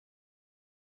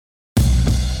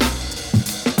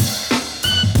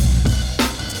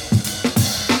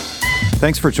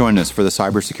Thanks for joining us for the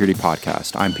Cybersecurity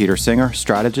Podcast. I'm Peter Singer,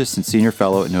 strategist and senior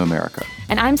fellow at New America.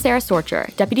 And I'm Sarah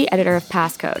Sorcher, deputy editor of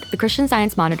Passcode, the Christian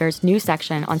Science Monitor's new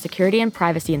section on security and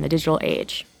privacy in the digital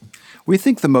age. We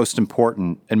think the most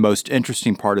important and most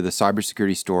interesting part of the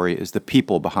cybersecurity story is the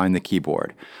people behind the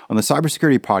keyboard. On the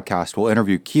Cybersecurity Podcast, we'll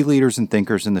interview key leaders and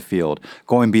thinkers in the field,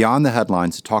 going beyond the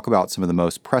headlines to talk about some of the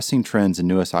most pressing trends and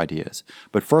newest ideas.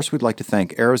 But first, we'd like to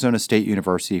thank Arizona State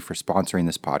University for sponsoring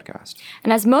this podcast.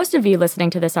 And as most of you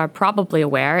listening to this are probably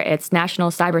aware, it's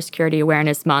National Cybersecurity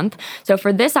Awareness Month. So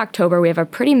for this October, we have a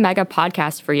pretty mega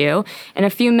podcast for you. In a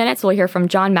few minutes, we'll hear from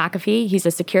John McAfee. He's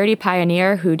a security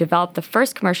pioneer who developed the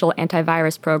first commercial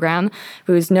antivirus program,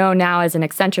 who's known now as an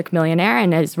eccentric millionaire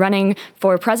and is running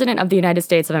for President of the United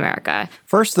States of America.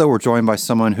 First, though, we're joined by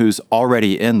someone who's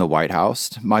already in the White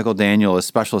House. Michael Daniel is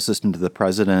Special Assistant to the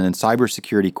President and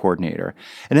Cybersecurity Coordinator.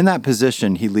 And in that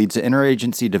position, he leads the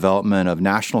interagency development of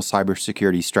national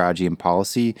cybersecurity strategy and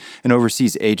policy and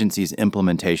oversees agencies'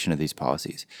 implementation of these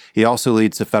policies. He also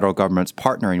leads the federal government's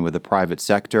partnering with the private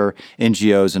sector,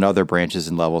 NGOs, and other branches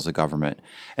and levels of government.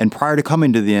 And prior to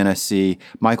coming to the NSC,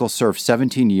 Michael served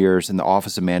 17 years in the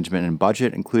Office of Management and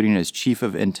Budget, including as Chief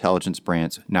of Intelligence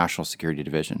Branch, National Security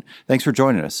Division. Thanks for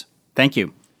joining us. Thank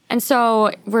you. And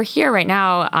so we're here right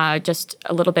now, just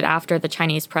a little bit after the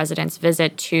Chinese president's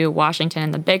visit to Washington,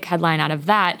 and the big headline out of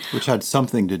that, which had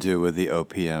something to do with the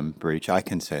OPM breach, I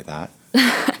can say that.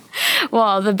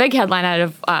 Well, the big headline out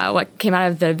of what came out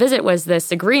of the visit was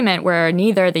this agreement where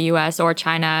neither the U.S. or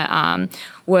China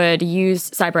would use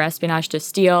cyber espionage to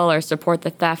steal or support the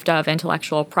theft of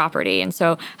intellectual property. And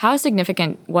so how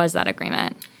significant was that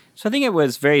agreement? So I think it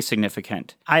was very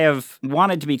significant. I have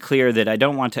wanted to be clear that I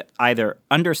don't want to either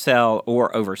undersell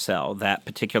or oversell that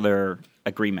particular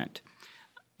agreement.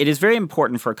 It is very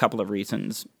important for a couple of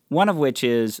reasons, one of which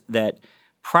is that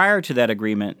prior to that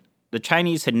agreement, the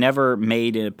Chinese had never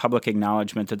made a public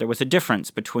acknowledgement that there was a difference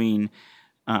between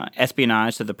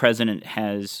espionage that the president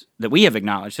has, that we have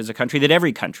acknowledged as a country, that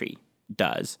every country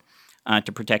does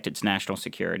to protect its national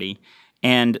security,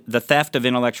 and the theft of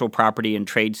intellectual property and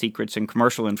trade secrets and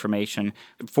commercial information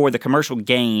for the commercial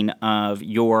gain of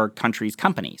your country's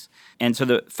companies. And so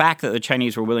the fact that the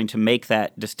Chinese were willing to make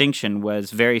that distinction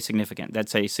was very significant.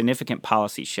 That's a significant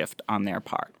policy shift on their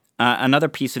part. Another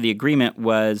piece of the agreement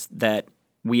was that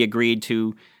we agreed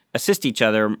to assist each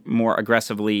other more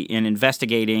aggressively in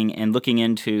investigating and looking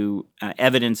into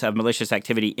evidence of malicious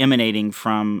activity emanating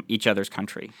from each other's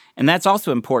country. And that's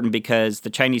also important because the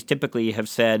Chinese typically have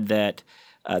said that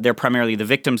they're primarily the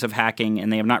victims of hacking,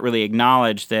 and they have not really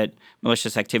acknowledged that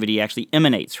malicious activity actually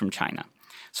emanates from China.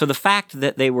 So the fact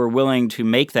that they were willing to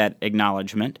make that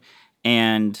acknowledgement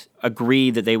and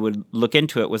agree that they would look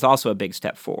into it was also a big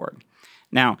step forward.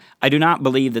 Now, I do not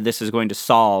believe that this is going to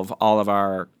solve all of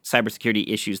our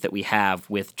cybersecurity issues that we have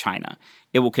with China.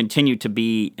 It will continue to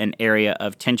be an area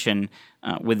of tension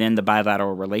within the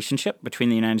bilateral relationship between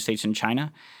the United States and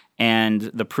China, and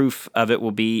the proof of it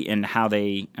will be in how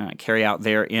they carry out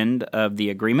their end of the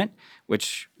agreement,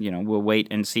 which, we'll wait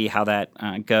and see how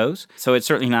that goes. So it's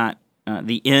certainly not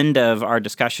the end of our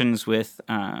discussions with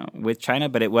China,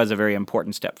 but it was a very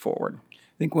important step forward.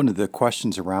 I think one of the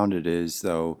questions around it is,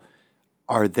 though,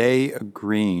 are they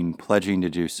pledging to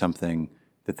do something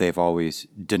that they've always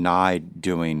denied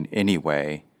doing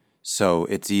anyway, so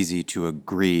it's easy to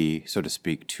agree, so to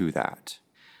speak, to that?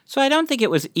 So I don't think it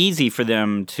was easy for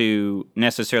them to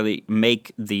necessarily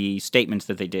make the statements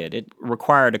that they did. It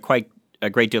required a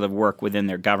great deal of work within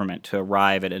their government to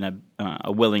arrive at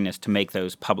a willingness to make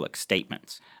those public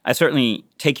statements. I certainly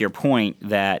take your point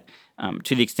that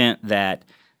to the extent that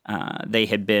they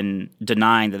had been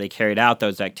denying that they carried out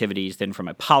those activities, then from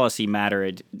a policy matter,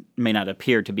 it may not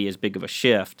appear to be as big of a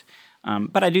shift.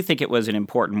 But I do think it was an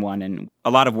important one, and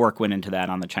a lot of work went into that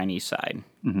on the Chinese side.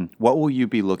 Mm-hmm. What will you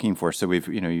be looking for? So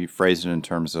you phrased it in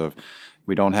terms of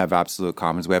we don't have absolute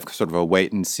confidence. We have sort of a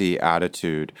wait-and-see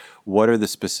attitude. What are the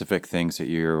specific things that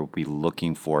you'll be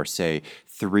looking for, say,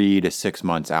 3 to 6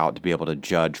 months out to be able to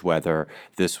judge whether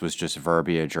this was just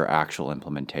verbiage or actual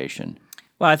implementation?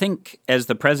 Well, I think as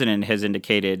the president has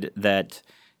indicated that,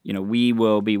 we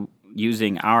will be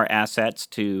using our assets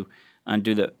to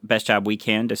do the best job we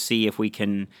can to see if we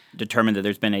can determine that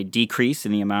there's been a decrease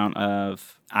in the amount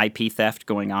of IP theft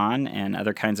going on and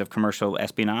other kinds of commercial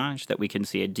espionage, that we can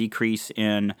see a decrease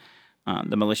in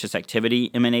the malicious activity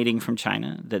emanating from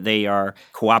China, that they are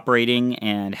cooperating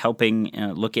and helping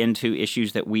look into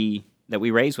issues that we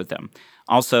raise with them.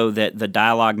 Also, that the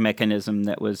dialogue mechanism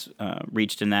that was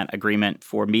reached in that agreement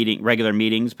for regular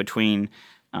meetings between,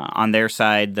 on their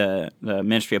side, the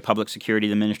Ministry of Public Security,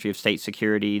 the Ministry of State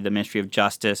Security, the Ministry of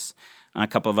Justice, a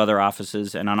couple of other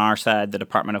offices, and on our side, the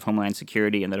Department of Homeland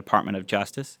Security and the Department of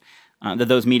Justice, that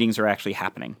those meetings are actually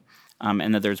happening,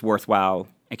 and that there's worthwhile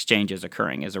exchanges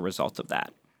occurring as a result of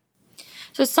that.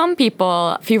 So some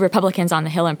people, a few Republicans on the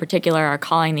Hill in particular, are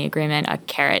calling the agreement a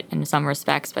carrot in some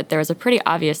respects, but there is a pretty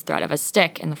obvious threat of a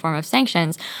stick in the form of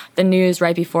sanctions. The news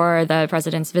right before the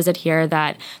president's visit here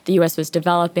that the U.S. was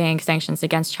developing sanctions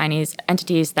against Chinese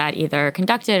entities that either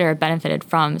conducted or benefited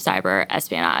from cyber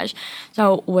espionage.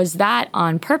 So was that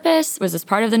on purpose? Was this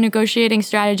part of the negotiating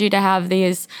strategy to have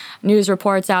these news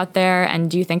reports out there?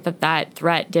 And do you think that that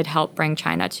threat did help bring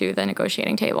China to the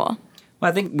negotiating table? Well,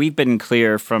 I think we've been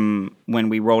clear from when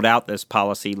we rolled out this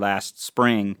policy last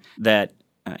spring that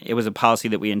it was a policy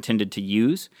that we intended to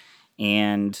use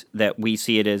and that we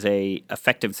see it as a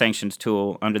effective sanctions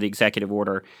tool under the executive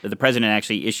order. The president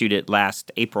actually issued it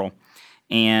last April.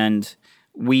 And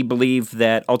we believe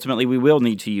that ultimately we will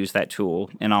need to use that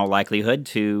tool in all likelihood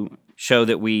to show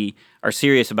that we are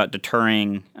serious about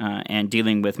deterring and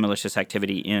dealing with malicious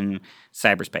activity in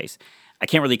cyberspace. I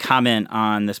can't really comment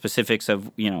on the specifics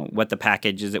of, what the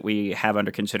package is that we have under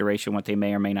consideration, what they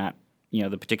may or may not,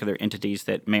 the particular entities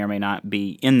that may or may not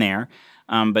be in there.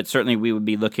 But certainly we would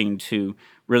be looking to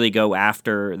really go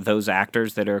after those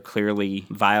actors that are clearly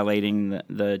violating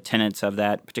the tenets of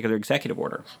that particular executive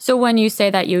order. So when you say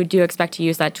that you do expect to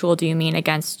use that tool, do you mean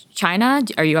against China?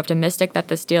 Are you optimistic that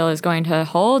this deal is going to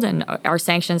hold, and are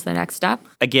sanctions the next step?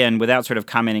 Again, without sort of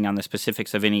commenting on the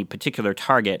specifics of any particular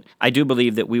target, I do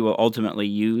believe that we will ultimately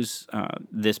use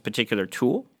this particular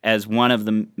tool as one of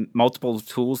the multiple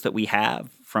tools that we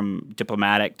have, from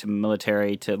diplomatic to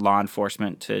military to law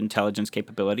enforcement to intelligence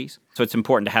capabilities. So it's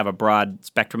important to have a broad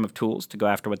spectrum of tools to go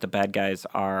after what the bad guys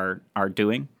are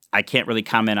doing. I can't really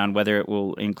comment on whether it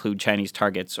will include Chinese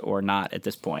targets or not at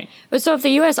this point. But so if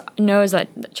the U.S. knows that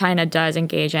China does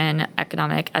engage in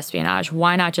economic espionage,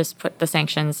 why not just put the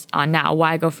sanctions on now?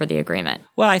 Why go for the agreement?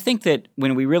 Well, I think that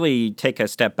when we really take a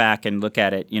step back and look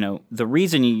at it, the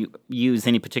reason you use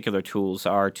any particular tools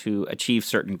are to achieve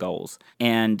certain goals.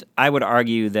 And I would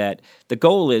argue that the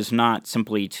goal is not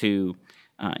simply to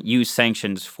use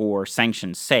sanctions for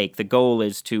sanctions' sake. The goal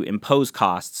is to impose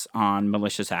costs on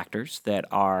malicious actors that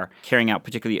are carrying out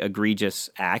particularly egregious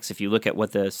acts. If you look at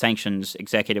what the sanctions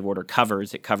executive order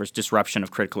covers, it covers disruption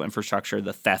of critical infrastructure,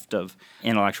 the theft of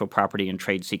intellectual property and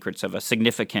trade secrets of a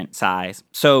significant size.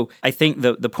 So I think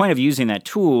the point of using that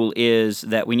tool is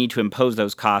that we need to impose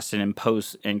those costs and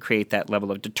create that level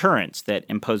of deterrence that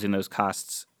imposing those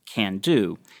costs can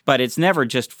do. But it's never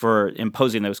just for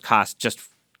imposing those costs just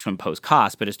to impose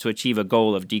costs, but is to achieve a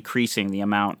goal of decreasing the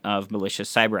amount of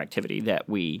malicious cyber activity that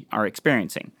we are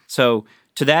experiencing. So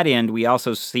to that end, we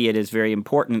also see it as very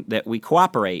important that we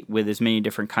cooperate with as many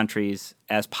different countries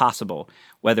as possible,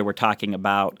 whether we're talking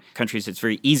about countries it's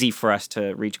very easy for us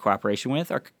to reach cooperation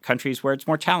with or countries where it's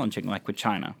more challenging, like with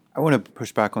China. I want to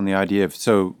push back on the idea of,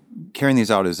 so carrying these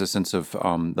out is a sense of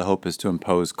the hope is to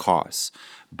impose costs.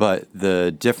 But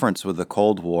the difference with the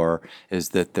Cold War is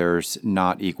that there's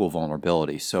not equal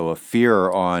vulnerability. So a fear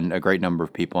on a great number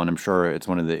of people, and I'm sure it's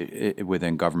one of the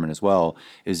within government as well,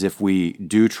 is if we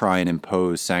do try and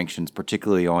impose sanctions,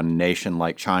 particularly on a nation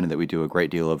like China that we do a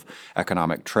great deal of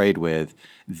economic trade with,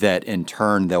 that in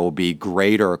turn there will be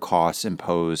greater costs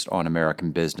imposed on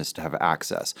American business to have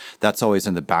access. That's always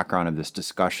in the background of this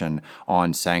discussion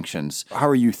on sanctions. How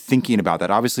are you thinking about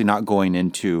that? Obviously not going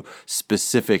into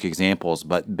specific examples,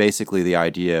 but basically the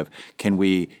idea of, can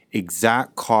we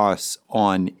exact costs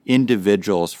on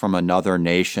individuals from another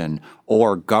nation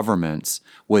or governments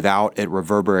without it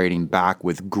reverberating back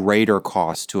with greater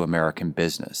costs to American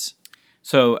business?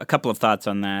 So a couple of thoughts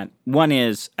on that. One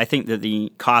is, I think that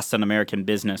the costs on American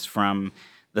business from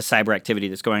the cyber activity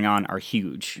that's going on are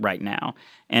huge right now.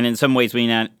 And in some ways we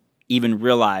not even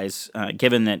realize,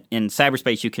 given that in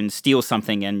cyberspace you can steal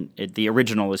something and the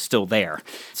original is still there.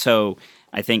 So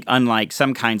I think unlike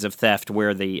some kinds of theft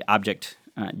where the object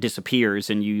disappears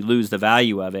and you lose the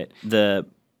value of it, the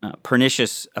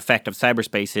pernicious effect of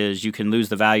cyberspace is you can lose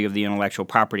the value of the intellectual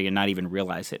property and not even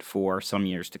realize it for some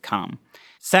years to come.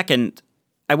 Second,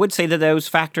 I would say that those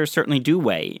factors certainly do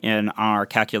weigh in our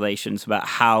calculations about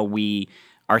how we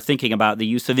are thinking about the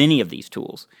use of any of these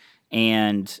tools.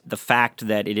 And the fact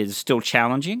that it is still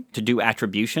challenging to do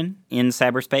attribution in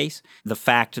cyberspace, the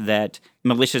fact that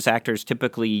malicious actors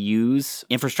typically use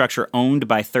infrastructure owned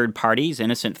by third parties,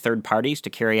 innocent third parties, to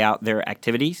carry out their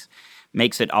activities,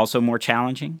 makes it also more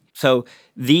challenging. So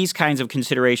these kinds of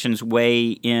considerations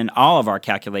weigh in all of our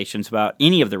calculations about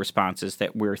any of the responses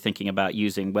that we're thinking about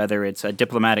using, whether it's a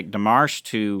diplomatic démarche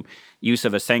to use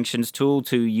of a sanctions tool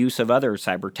to use of other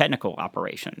cyber technical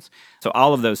operations. So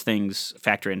all of those things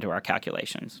factor into our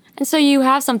calculations. And so you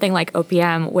have something like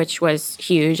OPM, which was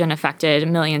huge and affected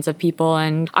millions of people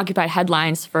and occupied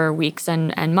headlines for weeks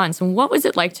and months. And what was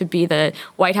it like to be the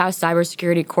White House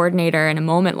cybersecurity coordinator in a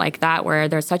moment like that where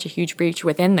there's such a huge breach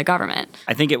within the government?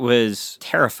 I think it was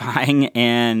terrifying,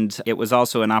 and it was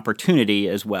also an opportunity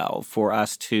as well for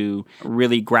us to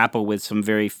really grapple with some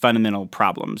very fundamental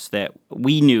problems that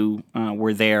we knew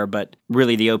were there, but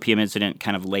really the OPM incident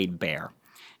kind of laid bare.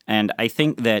 And I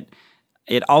think that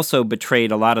it also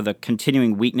betrayed a lot of the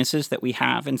continuing weaknesses that we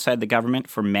have inside the government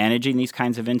for managing these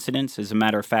kinds of incidents. As a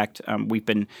matter of fact, we've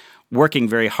been working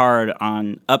very hard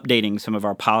on updating some of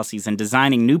our policies and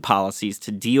designing new policies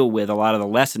to deal with a lot of the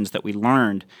lessons that we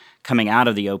learned coming out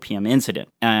of the OPM incident.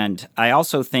 And I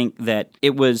also think that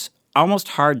it was almost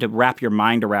hard to wrap your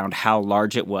mind around how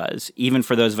large it was, even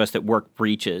for those of us that work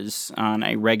breaches on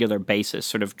a regular basis,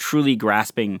 sort of truly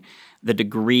grasping the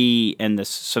degree and the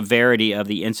severity of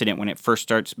the incident when it first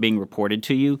starts being reported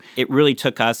to you. It really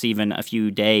took us even a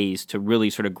few days to really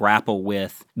sort of grapple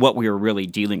with what we were really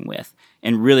dealing with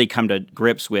and really come to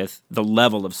grips with the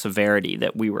level of severity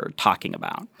that we were talking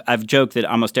about. I've joked that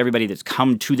almost everybody that's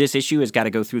come to this issue has got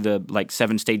to go through the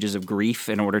 7 stages of grief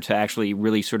in order to actually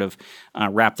really sort of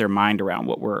wrap their mind around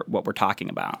what we're talking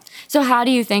about. So how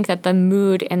do you think that the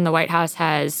mood in the White House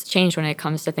has changed when it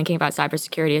comes to thinking about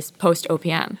cybersecurity as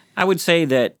post-OPM? I would say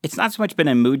that it's not so much been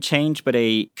a mood change, but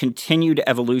a continued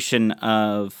evolution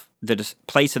of the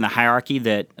place in the hierarchy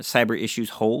that cyber issues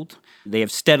hold. They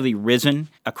have steadily risen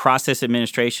across this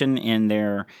administration in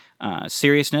their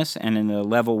seriousness and in the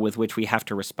level with which we have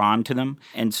to respond to them.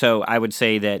 And so I would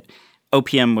say that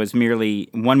OPM was merely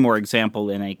one more example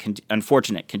in a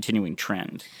unfortunate continuing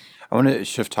trend. I want to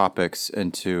shift topics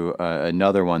into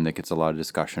another one that gets a lot of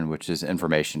discussion, which is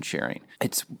information sharing.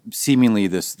 It's seemingly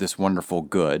this wonderful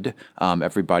good.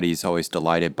 Everybody's always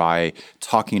delighted by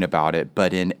talking about it,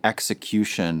 but in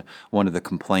execution, one of the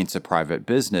complaints of private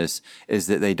business is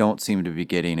that they don't seem to be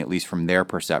getting, at least from their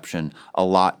perception, a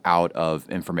lot out of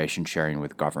information sharing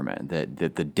with government.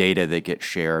 That the data that gets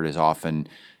shared is often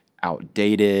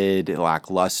outdated,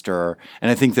 lackluster. And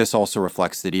I think this also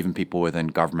reflects that even people within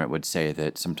government would say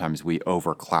that sometimes we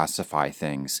overclassify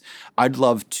things. I'd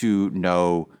love to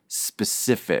know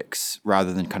specifics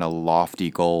rather than kind of lofty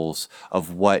goals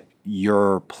of what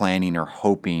you're planning or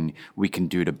hoping we can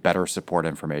do to better support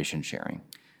information sharing.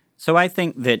 So I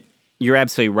think that you're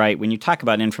absolutely right. When you talk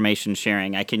about information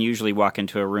sharing, I can usually walk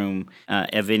into a room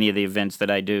of any of the events that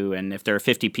I do, and if there are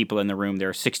 50 people in the room, there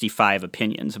are 65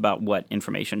 opinions about what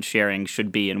information sharing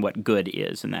should be and what good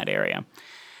is in that area.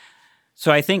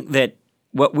 So I think that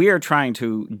what we are trying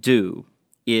to do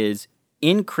is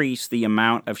increase the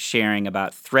amount of sharing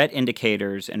about threat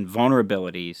indicators and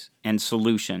vulnerabilities and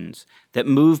solutions that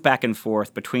move back and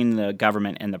forth between the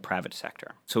government and the private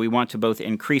sector. So we want to both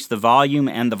increase the volume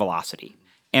and the velocity.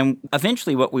 And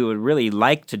eventually what we would really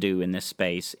like to do in this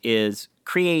space is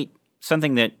create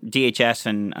something that DHS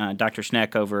and Dr.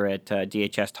 Schneck over at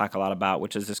DHS talk a lot about,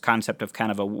 which is this concept of kind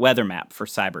of a weather map for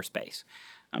cyberspace.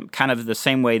 Kind of the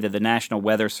same way that the National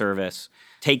Weather Service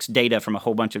takes data from a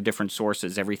whole bunch of different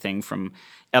sources, everything from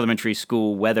elementary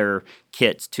school weather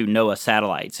kits to NOAA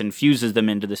satellites, and fuses them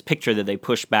into this picture that they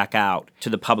push back out to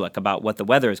the public about what the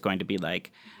weather is going to be like.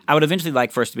 I would eventually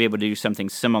like for us to be able to do something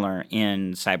similar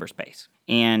in cyberspace.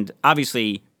 And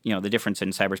obviously, the difference in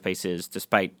cyberspace is,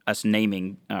 despite us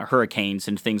naming hurricanes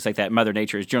and things like that, Mother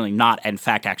Nature is generally not, in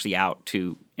fact, actually out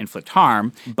to inflict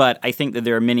harm. But I think that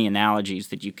there are many analogies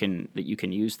that you can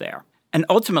use there. And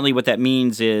ultimately, what that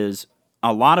means is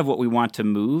a lot of what we want to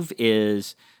move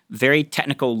is very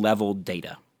technical level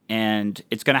data, and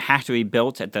it's going to have to be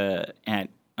built at the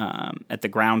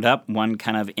ground up, one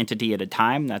kind of entity at a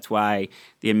time. That's why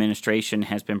the administration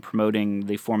has been promoting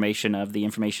the formation of the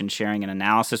information sharing and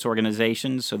analysis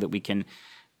organizations so that we can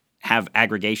have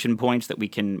aggregation points that we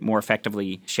can more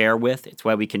effectively share with. It's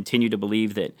why we continue to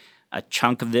believe that a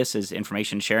chunk of this is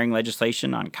information sharing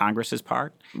legislation on Congress's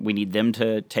part. We need them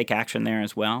to take action there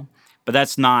as well. But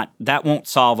that won't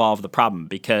solve all of the problem,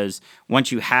 because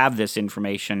once you have this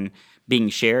information being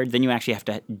shared, then you actually have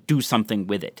to do something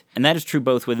with it. And that is true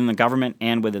both within the government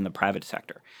and within the private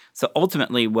sector. So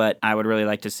ultimately, what I would really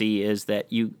like to see is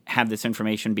that you have this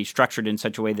information be structured in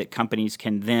such a way that companies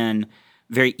can then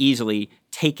very easily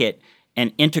take it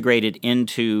and integrate it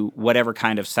into whatever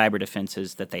kind of cyber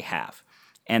defenses that they have.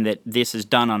 And that this is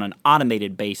done on an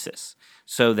automated basis,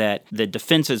 so that the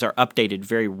defenses are updated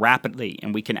very rapidly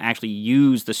and we can actually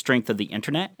use the strength of the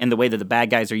internet and the way that the bad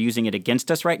guys are using it against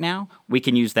us right now, we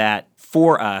can use that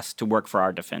for us to work for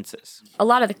our defenses. A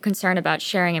lot of the concern about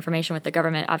sharing information with the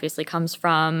government obviously comes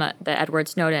from the Edward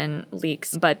Snowden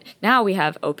leaks. But now we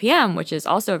have OPM, which is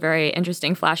also a very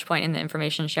interesting flashpoint in the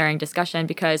information sharing discussion,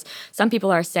 because some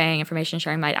people are saying information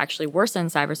sharing might actually worsen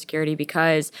cybersecurity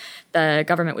because the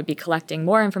government would be collecting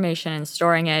more information and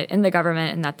storing it in the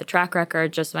government, and that the track record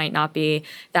just might not be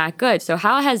that good. So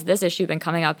how has this issue been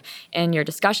coming up in your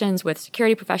discussions with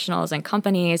security professionals and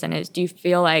companies? And do you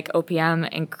feel like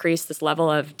OPM increased this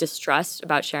level of distrust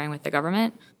about sharing with the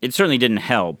government? It certainly didn't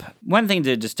help. One thing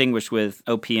to distinguish with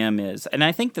OPM is, and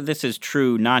I think that this is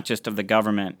true not just of the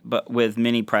government, but with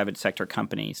many private sector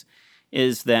companies,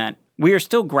 is that we are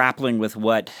still grappling with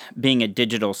what being a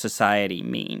digital society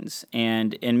means.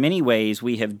 And in many ways,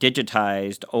 we have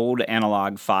digitized old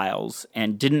analog files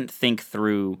and didn't think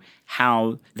through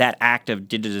how that act of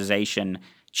digitization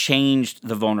changed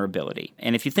the vulnerability.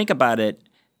 And if you think about it,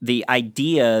 the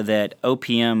idea that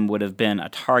OPM would have been a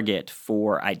target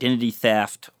for identity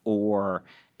theft or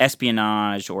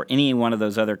espionage or any one of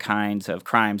those other kinds of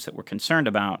crimes that we're concerned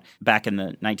about back in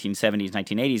the 1970s,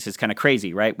 1980s is kind of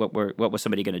crazy, right? What was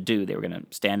somebody going to do? They were going to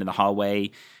stand in the hallway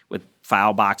with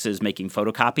file boxes making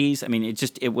photocopies. I mean,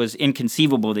 it was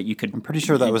inconceivable that you could... I'm pretty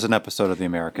sure that was an episode of The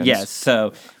Americans. Yes.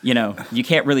 So, you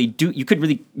couldn't really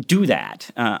do that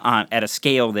at a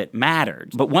scale that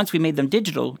mattered. But once we made them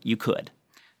digital, you could.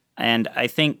 And I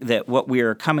think that what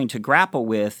we're coming to grapple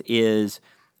with is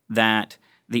that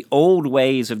the old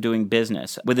ways of doing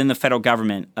business within the federal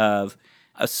government of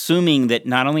assuming that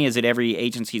not only is it every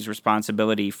agency's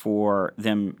responsibility for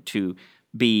them to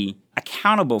be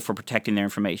accountable for protecting their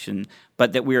information,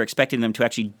 but that we're expecting them to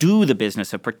actually do the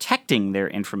business of protecting their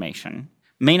information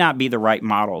may not be the right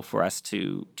model for us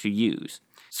to use.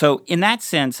 So in that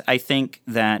sense, I think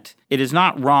that it is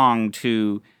not wrong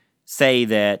to say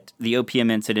that the OPM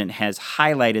incident has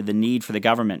highlighted the need for the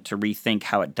government to rethink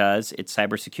how it does its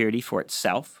cybersecurity for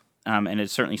itself. And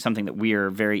it's certainly something that we are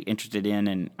very interested in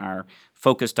and are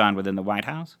focused on within the White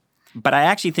House. But I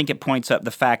actually think it points up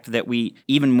the fact that we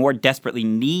even more desperately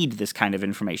need this kind of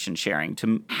information sharing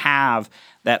to have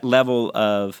that level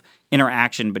of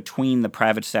interaction between the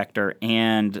private sector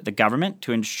and the government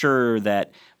to ensure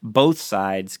that both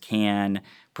sides can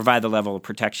provide the level of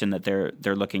protection that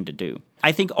they're looking to do.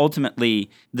 I think ultimately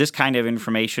this kind of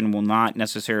information will not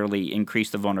necessarily increase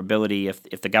the vulnerability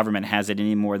if the government has it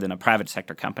any more than a private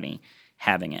sector company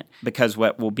having it, because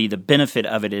what will be the benefit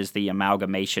of it is the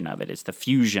amalgamation of it. It's the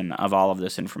fusion of all of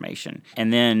this information,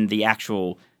 and then the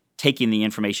actual taking the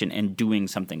information and doing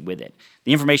something with it.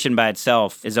 The information by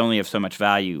itself is only of so much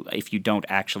value if you don't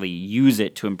actually use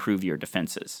it to improve your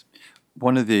defenses.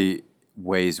 One of the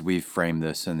ways we've framed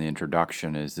this in the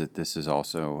introduction is that this is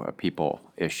also a people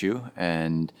issue,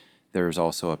 and there's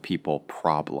also a people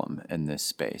problem in this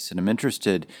space. And I'm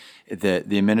interested that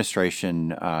the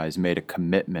administration has made a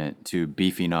commitment to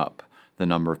beefing up the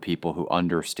number of people who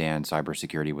understand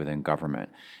cybersecurity within government.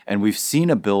 And we've seen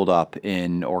a buildup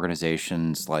in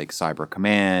organizations like Cyber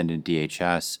Command and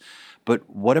DHS. But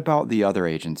what about the other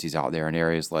agencies out there in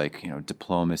areas like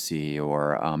diplomacy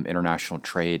or international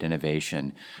trade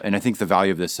innovation? And I think the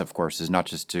value of this, of course, is not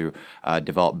just to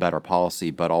develop better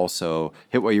policy, but also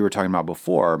hit what you were talking about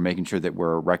before, making sure that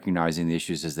we're recognizing the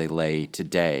issues as they lay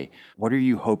today. What are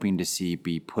you hoping to see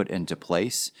be put into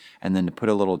place? And then to put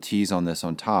a little tease on this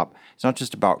on top, it's not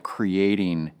just about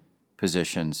creating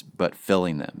positions, but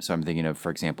filling them. So I'm thinking of,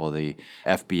 for example, the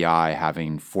FBI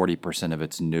having 40% of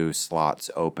its new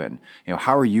slots open.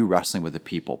 How are you wrestling with the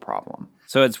people problem?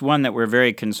 So it's one that we're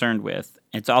very concerned with.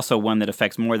 It's also one that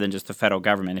affects more than just the federal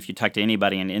government. If you talk to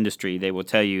anybody in the industry, they will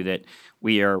tell you that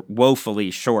we are woefully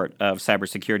short of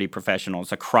cybersecurity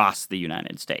professionals across the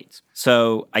United States.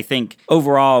 So I think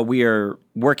overall we are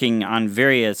working on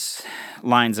various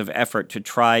lines of effort to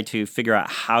try to figure out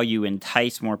how you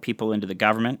entice more people into the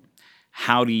government.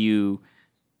 How do you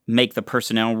make the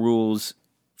personnel rules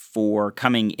for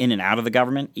coming in and out of the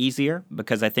government easier?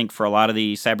 Because I think for a lot of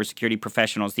the cybersecurity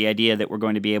professionals, the idea that we're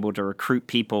going to be able to recruit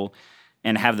people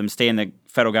and have them stay in the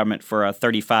federal government for a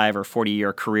 35 or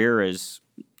 40-year career is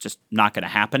just not going to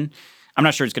happen. I'm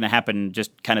not sure it's going to happen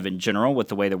just kind of in general with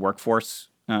the way the workforce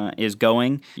is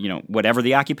going, whatever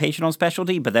the occupational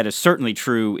specialty, but that is certainly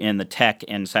true in the tech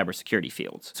and cybersecurity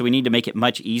fields. So we need to make it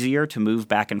much easier to move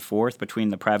back and forth between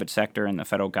the private sector and the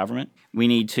federal government. We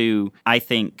need to, I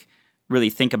think, really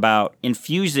think about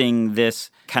infusing this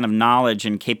kind of knowledge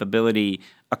and capability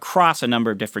across a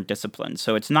number of different disciplines.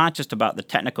 So it's not just about the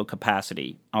technical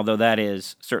capacity, although that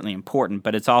is certainly important,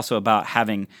 but it's also about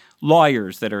having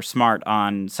lawyers that are smart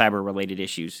on cyber-related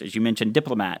issues. As you mentioned,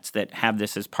 diplomats that have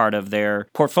this as part of their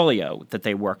portfolio that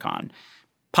they work on,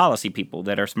 policy people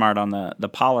that are smart on the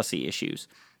policy issues,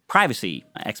 privacy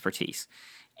expertise.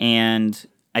 And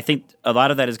I think a lot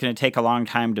of that is going to take a long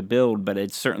time to build, but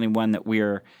it's certainly one that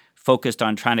we're focused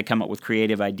on trying to come up with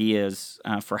creative ideas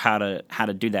for how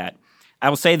to do that. I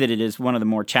will say that it is one of the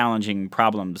more challenging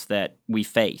problems that we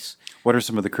face. What are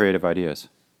some of the creative ideas?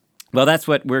 Well, that's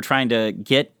what we're trying to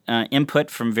get input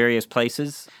from various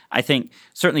places. I think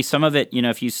certainly some of it,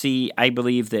 if you see, I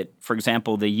believe that, for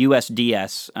example, the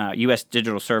USDS, U.S.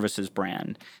 Digital Services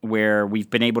brand, where we've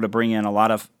been able to bring in a lot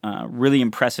of really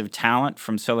impressive talent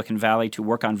from Silicon Valley to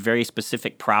work on very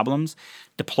specific problems,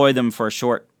 deploy them for a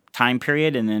short time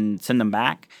period, and then send them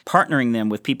back. Partnering them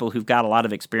with people who've got a lot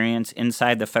of experience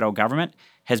inside the federal government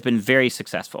has been very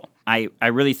successful. I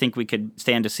really think we could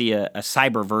stand to see a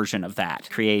cyber version of that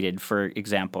created, for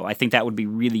example. I think that would be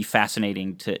really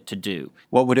fascinating to do.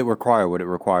 What would it require? Would it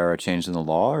require a change in the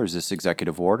law, or is this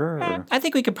executive order? Or? I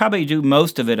think we could probably do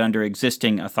most of it under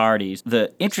existing authorities.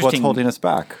 The interesting... What's holding us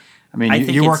back? I mean,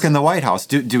 you work in the White House.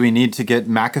 Do we need to get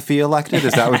McAfee elected?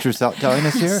 Is that what you're telling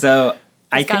us here? So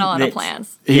He's got a lot of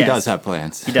plans. He does have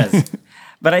plans. He does.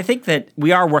 But I think that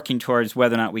we are working towards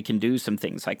whether or not we can do some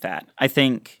things like that. I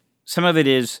think some of it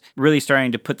is really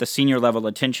starting to put the senior level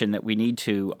attention that we need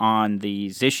to on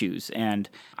these issues. And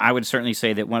I would certainly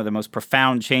say that one of the most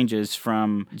profound changes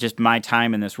from just my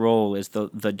time in this role is the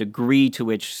degree to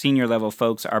which senior level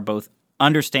folks are both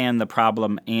understand the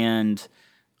problem and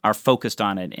are focused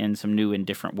on it in some new and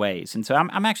different ways. And so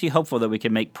I'm actually hopeful that we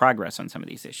can make progress on some of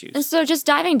these issues. And so just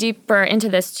diving deeper into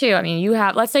this too, I mean,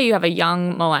 let's say you have a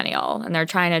young millennial and they're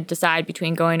trying to decide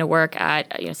between going to work at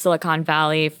a Silicon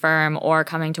Valley firm or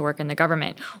coming to work in the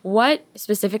government. What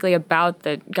specifically about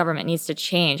the government needs to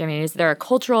change? I mean, is there a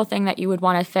cultural thing that you would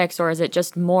want to fix, or is it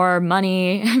just more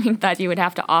money that you would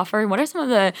have to offer? What are some of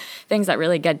the things that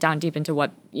really get down deep into what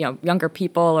younger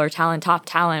people or top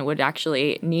talent would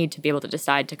actually need to be able to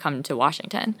decide to come to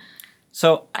Washington?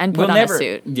 So and put on a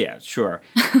suit. Yeah, sure.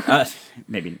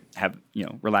 Maybe have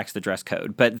relax the dress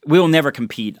code, but we will never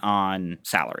compete on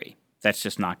salary. That's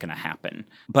just not going to happen.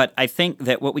 But I think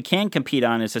that what we can compete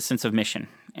on is a sense of mission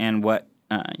and what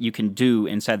you can do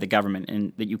inside the government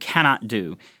and that you cannot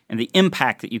do, and the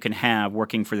impact that you can have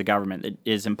working for the government that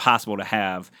is impossible to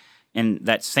have in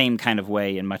that same kind of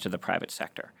way in much of the private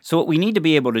sector. So what we need to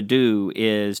be able to do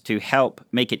is to help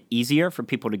make it easier for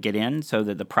people to get in so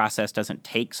that the process doesn't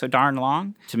take so darn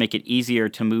long, to make it easier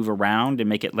to move around and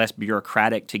make it less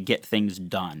bureaucratic to get things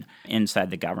done inside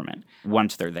the government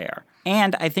once they're there.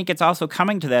 And I think it's also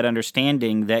coming to that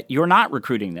understanding that you're not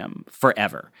recruiting them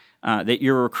forever, that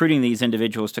you're recruiting these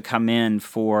individuals to come in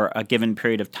for a given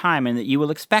period of time, and that you will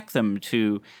expect them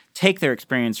to take their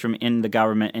experience from in the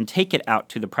government and take it out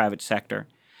to the private sector.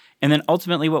 And then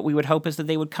ultimately what we would hope is that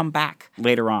they would come back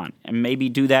later on and maybe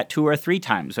do that 2 or 3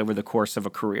 times over the course of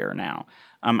a career now.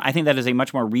 I think that is a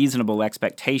much more reasonable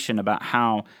expectation about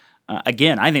how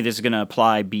again, I think this is going to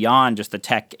apply beyond just the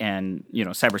tech and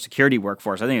cybersecurity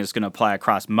workforce. I think it's going to apply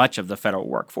across much of the federal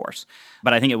workforce.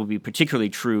 But I think it will be particularly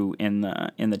true in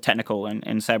the technical and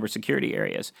cybersecurity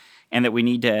areas, and that we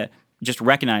need to just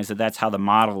recognize that that's how the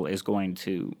model is going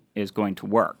to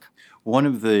work. One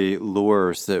of the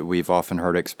lures that we've often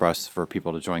heard expressed for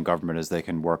people to join government is they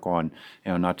can work on,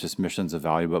 not just missions of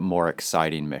value, but more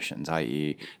exciting missions,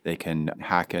 i.e. they can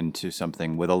hack into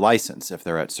something with a license if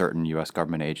they're at certain U.S.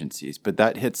 government agencies. But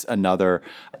that hits another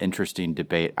interesting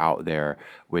debate out there,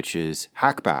 which is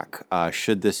hackback.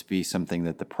 Should this be something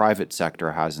that the private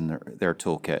sector has in their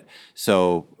toolkit?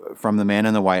 So from the man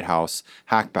in the White House,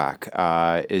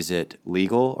 hackback, is it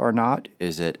legal or not?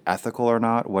 Is it ethical or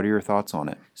not? What are your thoughts on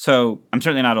it? So I'm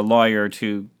certainly not a lawyer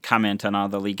to comment on all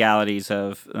the legalities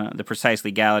of the precise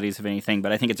legalities of anything,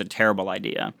 but I think it's a terrible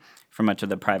idea for much of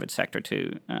the private sector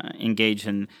to engage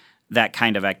in that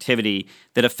kind of activity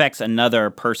that affects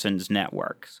another person's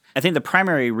networks. I think the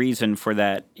primary reason for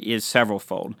that is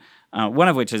severalfold. One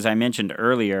of which, as I mentioned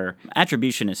earlier,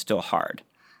 attribution is still hard.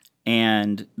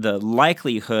 And the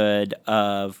likelihood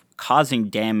of causing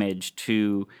damage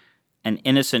to an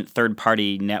innocent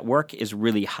third-party network is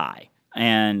really high.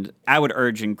 And I would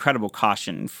urge incredible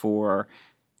caution for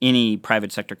any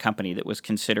private sector company that was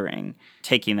considering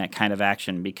taking that kind of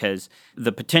action, because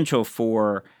the potential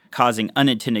for causing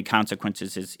unintended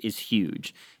consequences is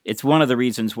huge. It's one of the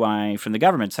reasons why, from the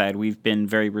government side, we've been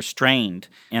very restrained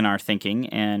in our thinking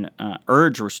and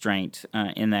urge restraint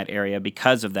in that area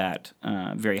because of that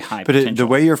very high potential. But the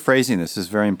way you're phrasing this is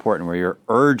very important, where you're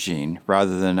urging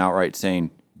rather than outright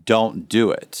saying, don't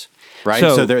do it. Right.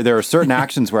 So there are certain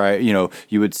actions where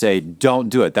you would say, don't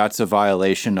do it. That's a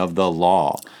violation of the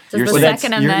law. Does the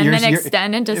Second Amendment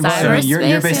extend into cyberspace?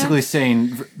 You're basically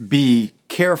saying, be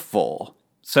careful.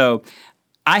 So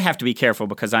I have to be careful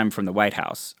because I'm from the White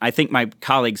House. I think my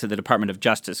colleagues at the Department of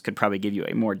Justice could probably give you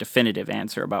a more definitive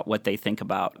answer about what they think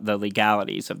about the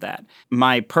legalities of that.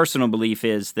 My personal belief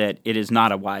is that it is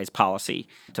not a wise policy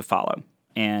to follow.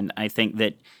 And I think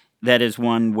that is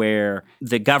one where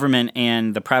the government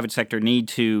and the private sector need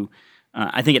to,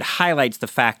 I think it highlights the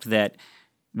fact that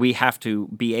we have to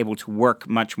be able to work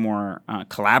much more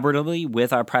collaboratively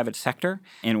with our private sector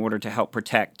in order to help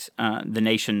protect the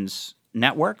nation's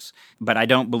networks. But I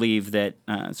don't believe that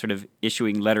sort of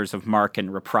issuing letters of marque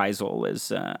and reprisal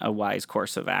is a wise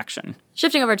course of action.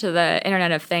 Shifting over to the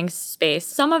Internet of Things space,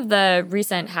 some of the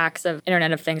recent hacks of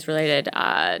Internet of Things related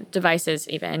devices,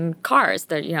 even cars,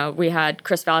 that we had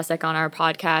Chris Valasek on our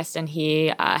podcast, and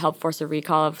he helped force a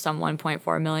recall of some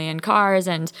 1.4 million cars,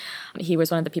 and he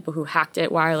was one of the people who hacked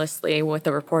it wirelessly with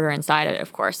the reporter inside it,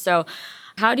 of course. So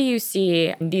how do you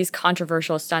see these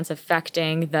controversial stunts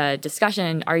affecting the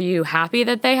discussion? Are you happy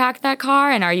that they hacked that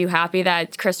car? And are you happy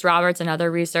that Chris Roberts,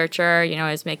 another researcher,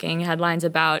 is making headlines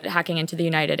about hacking into the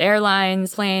United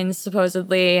Airlines planes,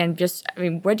 supposedly? And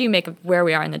what do you make of where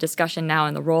we are in the discussion now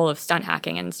and the role of stunt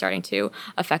hacking and starting to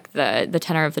affect the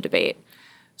tenor of the debate?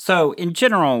 So in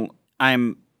general,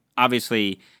 I'm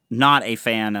obviously not a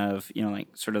fan of,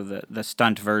 sort of the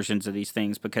stunt versions of these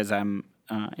things because I'm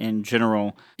in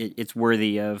general, it's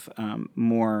worthy of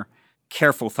more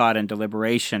careful thought and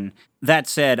deliberation. That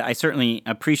said, I certainly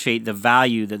appreciate the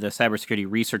value that the cybersecurity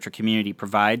researcher community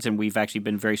provides, and we've actually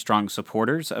been very strong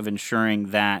supporters of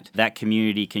ensuring that that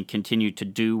community can continue to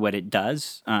do what it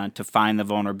does to find the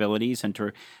vulnerabilities and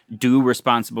to do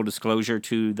responsible disclosure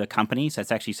to the companies.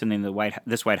 That's actually something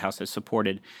this White House has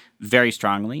supported very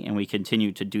strongly, and we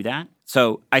continue to do that.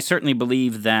 So I certainly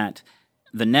believe that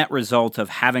the net result of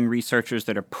having researchers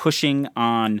that are pushing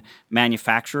on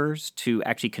manufacturers to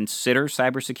actually consider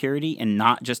cybersecurity and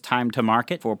not just time to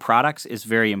market for products is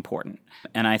very important.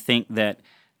 And I think that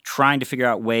trying to figure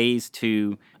out ways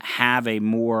to have a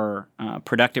more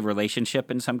productive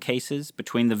relationship in some cases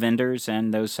between the vendors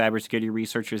and those cybersecurity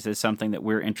researchers is something that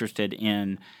we're interested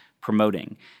in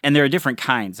promoting. And there are different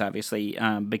kinds, obviously,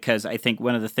 because I think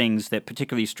one of the things that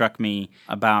particularly struck me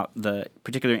about the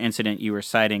particular incident you were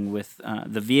citing with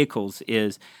the vehicles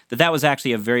is that was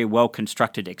actually a very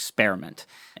well-constructed experiment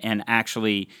and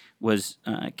actually was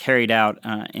carried out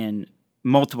in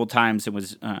multiple times. It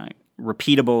was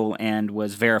repeatable and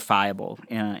was verifiable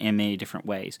in many different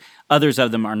ways. Others of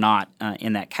them are not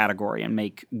in that category and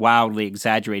make wildly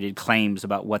exaggerated claims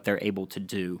about what they're able to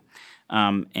do.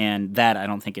 And that I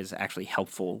don't think is actually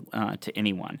helpful to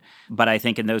anyone. But I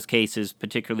think in those cases,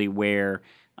 particularly where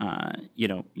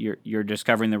you're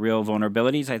discovering the real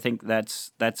vulnerabilities, I think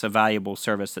that's a valuable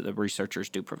service that the researchers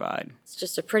do provide. It's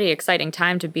just a pretty exciting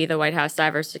time to be the White House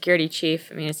cybersecurity chief.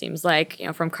 I mean, it seems like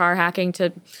from car hacking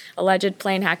to alleged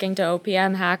plane hacking to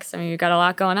OPM hacks. I mean, you've got a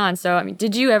lot going on. So,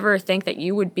 did you ever think that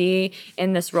you would be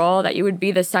in this role, that you would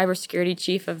be the cybersecurity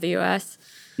chief of the U.S.?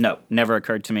 No, never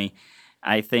occurred to me.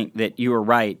 I think that you were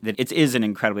right, that it is an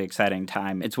incredibly exciting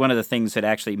time. It's one of the things that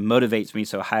actually motivates me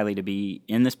so highly to be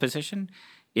in this position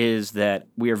is that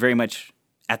we are very much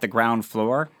at the ground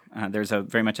floor. There's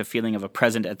very much a feeling of a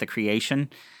present at the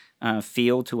creation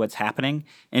feel to what's happening.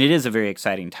 And it is a very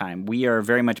exciting time. We are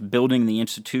very much building the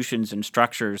institutions and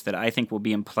structures that I think will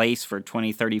be in place for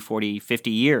 20, 30, 40, 50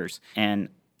 years. And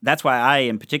that's why I,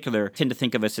 in particular, tend to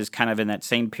think of us as kind of in that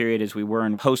same period as we were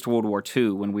in post-World War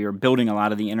II when we were building a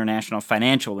lot of the international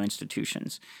financial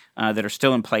institutions that are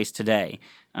still in place today.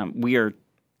 We are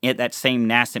at that same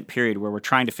nascent period where we're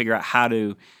trying to figure out how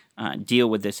to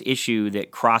deal with this issue that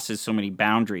crosses so many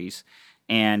boundaries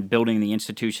and building the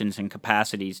institutions and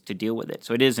capacities to deal with it.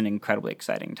 So it is an incredibly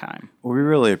exciting time. Well, we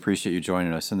really appreciate you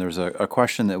joining us. And there's a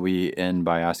question that we end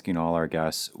by asking all our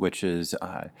guests, which is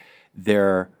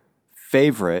their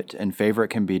favorite, and favorite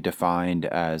can be defined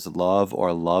as love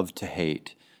or love to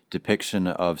hate, depiction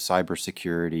of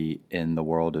cybersecurity in the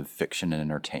world of fiction and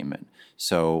entertainment.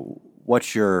 So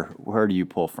where do you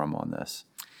pull from on this?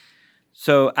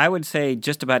 So I would say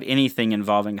just about anything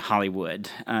involving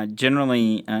Hollywood.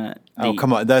 Generally, oh,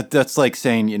 come on. That's like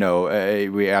saying,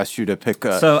 we asked you to pick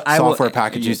a software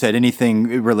package. You said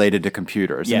anything related to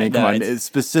computers. Yeah, come on. A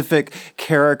specific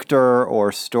character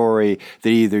or story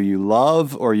that either you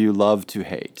love or you love to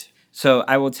hate. So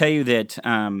I will tell you that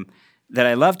that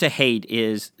I love to hate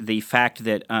is the fact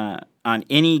that on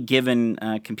any given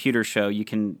computer show, you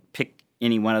can pick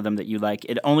any one of them that you like.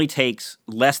 It only takes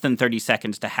less than 30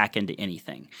 seconds to hack into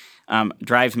anything.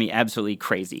 Drives me absolutely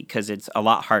crazy because it's a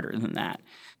lot harder than that.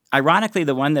 Ironically,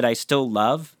 the one that I still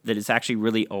love that is actually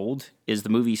really old is the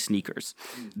movie Sneakers,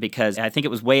 because I think it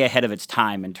was way ahead of its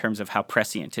time in terms of how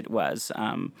prescient it was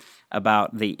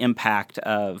about the impact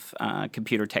of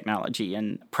computer technology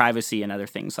and privacy and other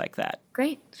things like that.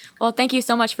 Great. Well, thank you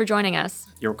so much for joining us.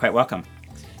 You're quite welcome.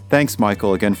 Thanks,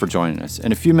 Michael, again for joining us.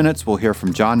 In a few minutes, we'll hear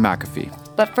from John McAfee.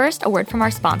 But first, a word from our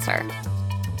sponsor.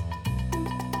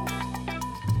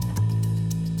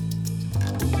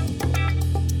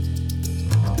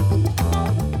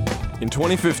 In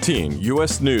 2015,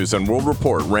 U.S. News & World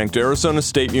Report ranked Arizona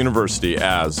State University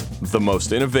as the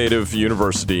most innovative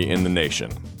university in the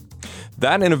nation.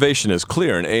 That innovation is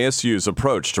clear in ASU's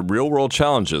approach to real-world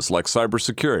challenges like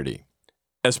cybersecurity.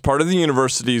 As part of the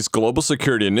university's Global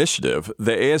Security Initiative,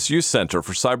 the ASU Center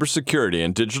for Cybersecurity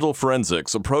and Digital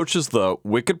Forensics approaches the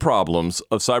wicked problems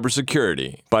of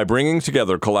cybersecurity by bringing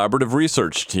together collaborative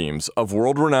research teams of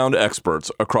world-renowned experts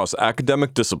across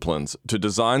academic disciplines to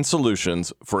design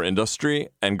solutions for industry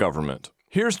and government.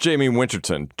 Here's Jamie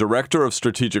Winterton, Director of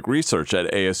Strategic Research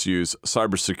at ASU's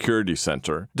Cybersecurity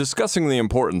Center, discussing the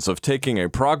importance of taking a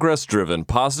progress-driven,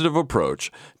 positive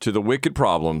approach to the wicked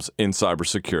problems in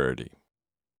cybersecurity.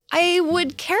 I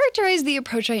would characterize the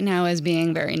approach right now as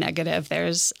being very negative.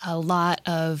 There's a lot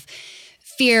of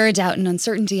fear, doubt, and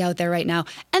uncertainty out there right now.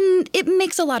 And it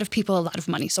makes a lot of people a lot of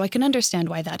money. So I can understand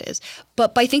why that is.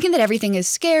 But by thinking that everything is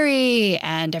scary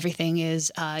and everything is,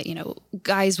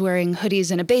 guys wearing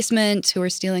hoodies in a basement who are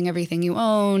stealing everything you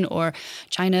own, or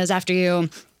China is after you,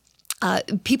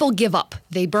 people give up.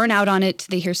 They burn out on it.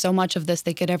 They hear so much of this,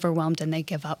 they get overwhelmed and they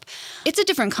give up. It's a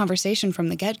different conversation from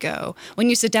the get-go. When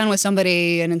you sit down with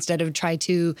somebody and instead of try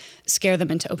to scare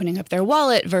them into opening up their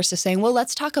wallet versus saying, well,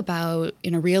 let's talk about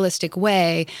in a realistic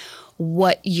way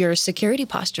what your security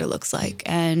posture looks like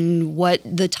and what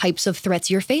the types of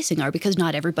threats you're facing are, because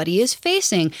not everybody is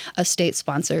facing a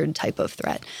state-sponsored type of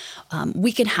threat.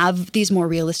 We can have these more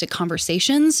realistic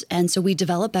conversations, and so we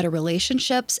develop better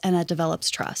relationships, and that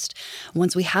develops trust.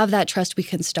 Once we have that trust, we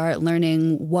can start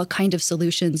learning what kind of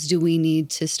solutions do we need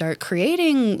to start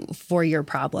creating for your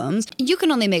problems. You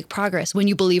can only make progress when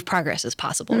you believe progress is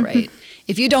possible, right?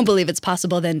 If you don't believe it's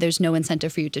possible, then there's no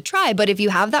incentive for you to try. But if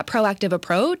you have that proactive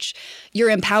approach, you're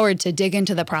empowered to dig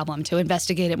into the problem, to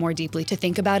investigate it more deeply, to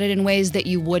think about it in ways that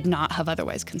you would not have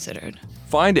otherwise considered.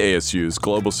 Find ASU's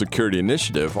Global Security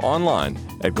Initiative online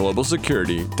at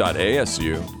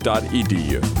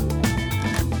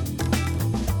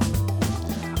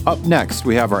globalsecurity.asu.edu. Up next,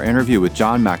 we have our interview with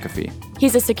John McAfee.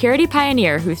 He's a security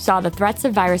pioneer who saw the threats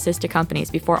of viruses to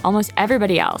companies before almost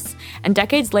everybody else. And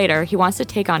decades later, he wants to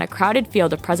take on a crowded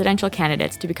field of presidential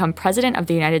candidates to become president of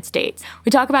the United States. We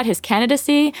talk about his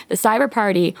candidacy, the cyber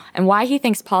party, and why he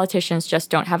thinks politicians just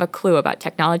don't have a clue about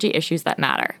technology issues that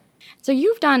matter. So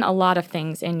you've done a lot of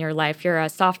things in your life. You're a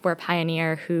software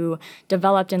pioneer who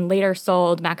developed and later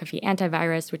sold McAfee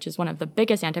Antivirus, which is one of the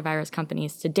biggest antivirus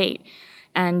companies to date.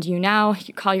 And you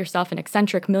call yourself an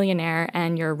eccentric millionaire,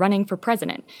 and you're running for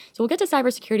president. So we'll get to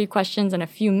cybersecurity questions in a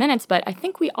few minutes, but I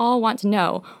think we all want to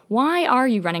know, why are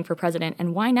you running for president,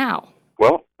 and why now?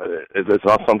 Well, it's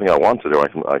not something I want to do, I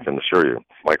can assure you.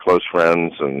 My close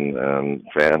friends and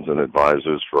fans and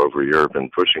advisors for over a year have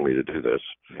been pushing me to do this.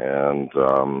 And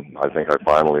I think I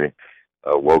finally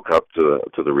woke up to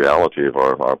the reality of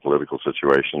our political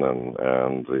situation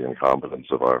and the incompetence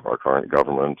of our current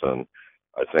government. And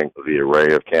I think the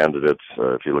array of candidates,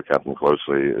 if you look at them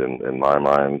closely, in my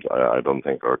mind, I don't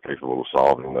think are capable of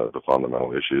solving the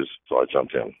fundamental issues, so I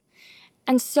jumped in.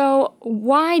 And so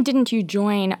why didn't you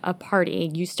join a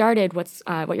party? You started what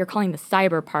you're calling the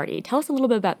Cyber Party. Tell us a little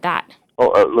bit about that.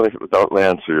 Well, let me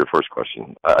answer your first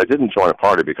question. I didn't join a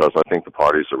party because I think the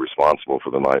parties are responsible for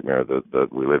the nightmare that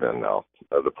we live in now.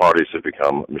 The parties have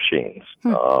become machines.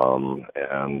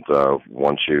 And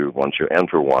once you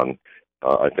enter one,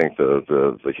 I think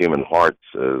the human heart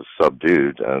is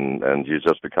subdued, and you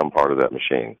just become part of that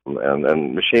machine.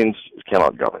 And machines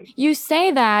cannot govern. You say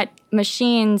that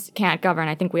machines can't govern.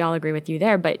 I think we all agree with you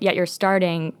there, but yet you're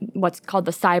starting what's called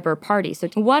the Cyber Party. So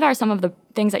what are some of the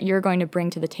things that you're going to bring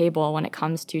to the table when it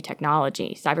comes to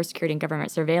technology? Cybersecurity and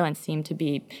government surveillance seem to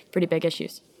be pretty big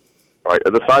issues. All right,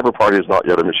 the cyber party is not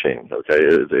yet a machine. Okay,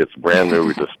 it's brand new.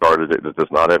 We just started it. It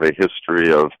does not have a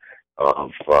history of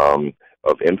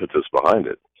impetus behind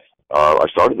it. I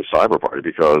started the cyber party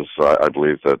because I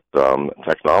believe that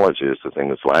technology is the thing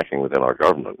that's lacking within our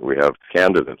government. We have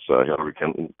candidates. Hillary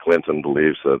Clinton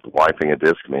believes that wiping a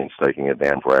disk means taking a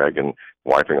damn rag and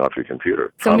wiping off your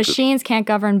computer. So machines can't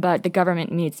govern, but the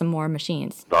government needs some more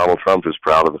machines. Donald Trump is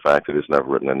proud of the fact that he's never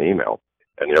written an email.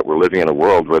 And yet we're living in a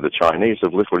world where the Chinese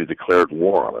have literally declared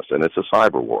war on us, and it's a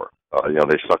cyber war.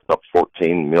 They sucked up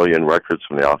 14 million records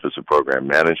from the Office of Program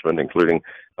Management, including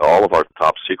all of our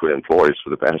top secret employees for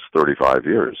the past 35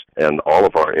 years. And all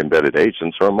of our embedded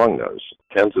agents are among those.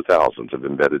 Tens of thousands of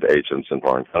embedded agents in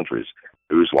foreign countries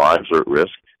whose lives are at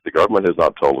risk. The government has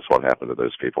not told us what happened to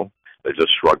those people. They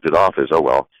just shrugged it off as,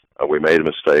 we made a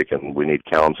mistake and we need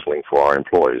counseling for our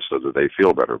employees so that they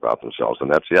feel better about themselves.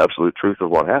 And that's the absolute truth of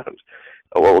what happened.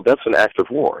 Well, that's an act of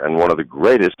war and one of the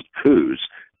greatest coups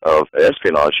of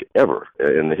espionage ever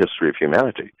in the history of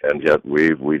humanity. And yet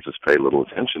we just pay little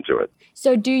attention to it.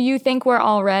 So do you think we're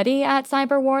already at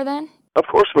cyber war then? Of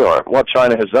course we are. What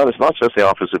China has done is not just the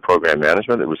Office of Program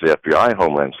Management. It was the FBI,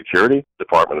 Homeland Security,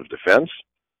 Department of Defense.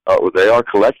 They are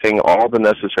collecting all the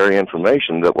necessary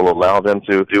information that will allow them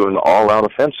to do an all-out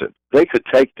offensive. They could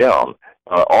take down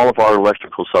all of our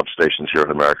electrical substations here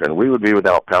in America, and we would be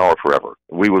without power forever.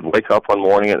 We would wake up one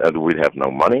morning and we'd have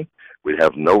no money, we'd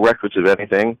have no records of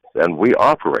anything, and we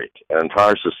operate. An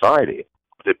entire society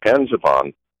depends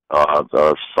upon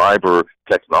the cyber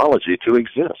technology to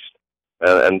exist.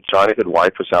 And China could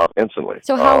wipe us out instantly.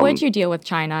 So how would you deal with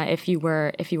China if you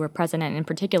were president, in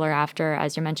particular after,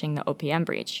 as you're mentioning, the OPM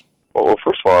breach? Well,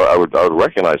 first of all, I would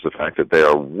recognize the fact that they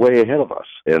are way ahead of us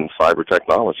in cyber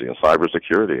technology and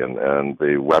cybersecurity and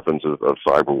the weapons of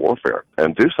cyber warfare,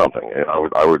 and do something. And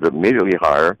I would immediately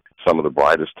hire some of the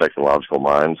brightest technological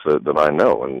minds that I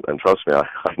know, and trust me,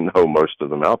 I know most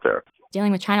of them out there.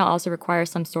 Dealing with China also requires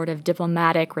some sort of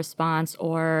diplomatic response,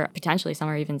 or potentially some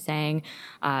are even saying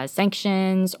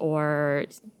sanctions or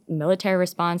military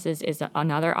response is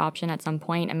another option at some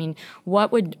point. I mean,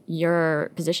 what would your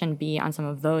position be on some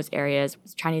of those areas?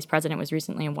 The Chinese president was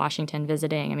recently in Washington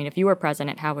visiting. I mean, if you were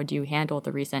president, how would you handle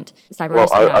the recent cyber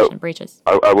espionage and breaches?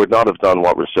 I would not have done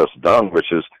what was just done,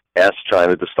 which is ask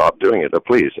China to stop doing it.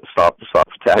 Please, stop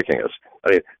attacking us. I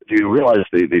mean, do you realize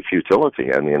the futility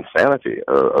and the insanity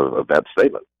of that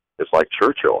statement? It's like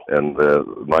Churchill in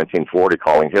 1940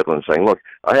 calling Hitler and saying, "Look,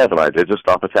 I have an idea. Just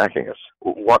stop attacking us."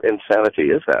 What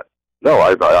insanity is that? No,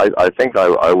 I think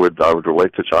I would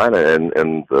relate to China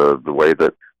in the way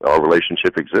that our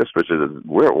relationship exists, which is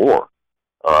we're at war.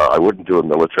 I wouldn't do a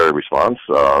military response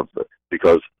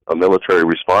because a military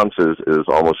response is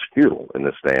almost futile in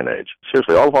this day and age.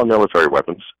 Seriously, all of our military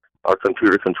weapons are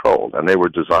computer controlled, and they were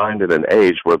designed in an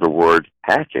age where the word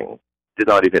hacking did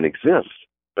not even exist.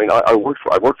 I mean, I worked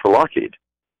for Lockheed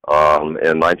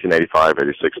in 1985,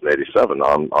 86, and 87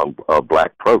 on a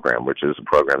black program, which is a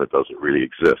program that doesn't really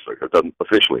exist, or it doesn't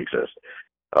officially exist,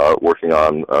 working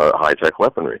on high-tech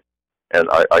weaponry. And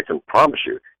I can promise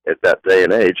you, at that day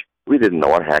and age, we didn't know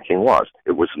what hacking was.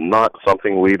 It was not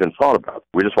something we even thought about.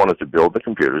 We just wanted to build the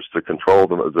computers to control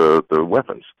the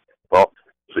weapons. Well,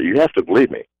 so you have to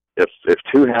believe me. If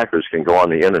two hackers can go on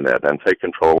the internet and take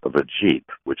control of a Jeep,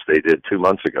 which they did 2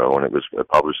 months ago when it was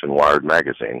published in Wired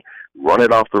magazine, run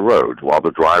it off the road while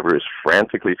the driver is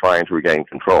frantically trying to regain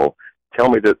control, tell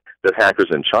me that hackers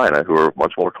in China, who are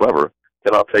much more clever,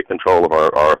 cannot take control of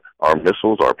our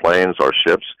missiles, our planes, our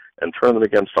ships, and turn them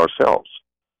against ourselves.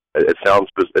 It sounds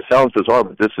bizarre,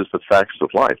 but this is the facts of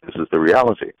life. This is the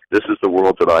reality. This is the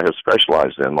world that I have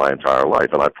specialized in my entire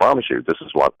life, and I promise you, this is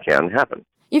what can happen.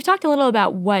 You've talked a little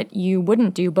about what you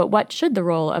wouldn't do, but what should the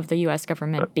role of the U.S.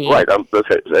 government be? Right.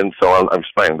 Okay. And so I'm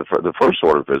explaining the first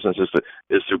order of business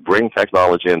is to bring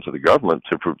technology into the government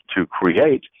to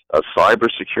create a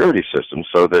cybersecurity system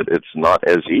so that it's not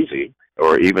as easy,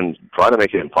 or even try to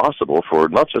make it impossible for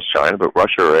not just China, but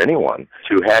Russia or anyone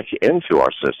to hack into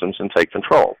our systems and take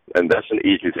control. And that's an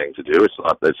easy thing to do. It's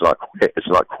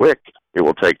not quick. It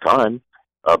will take time.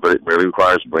 But it really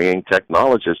requires bringing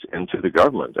technologists into the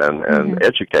government and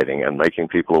educating and making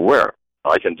people aware.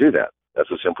 I can do that. That's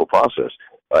a simple process.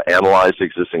 Analyze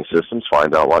existing systems,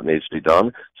 find out what needs to be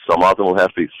done. Some of them will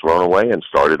have to be thrown away and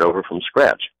started over from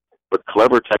scratch. But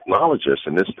clever technologists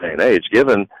in this day and age,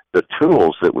 given the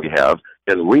tools that we have,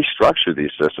 can restructure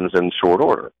these systems in short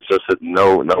order. It's just that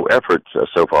no effort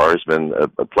so far has been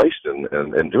placed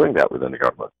in doing that within the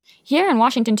government. Here in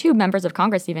Washington, too, members of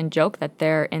Congress even joke that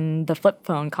they're in the flip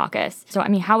phone caucus. So, I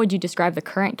mean, how would you describe the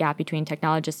current gap between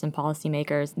technologists and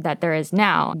policymakers that there is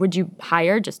now? Would you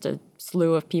hire just a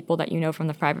slew of people that you know from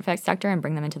the private sector and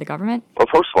bring them into the government? Well,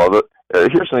 first of all,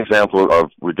 here's an example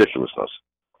of ridiculousness.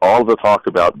 All the talk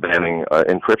about banning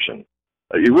encryption.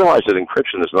 You realize that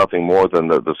encryption is nothing more than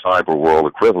the cyber world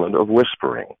equivalent of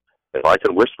whispering. If I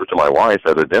can whisper to my wife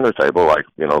at a dinner table, like,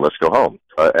 let's go home,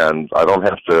 and I don't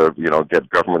have to, get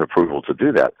government approval to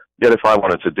do that. Yet if I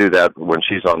wanted to do that when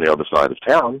she's on the other side of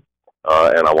town,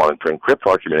 and I wanted to encrypt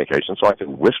our communication so I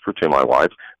can whisper to my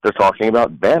wife, they're talking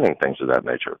about banning things of that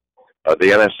nature.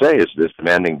 The NSA is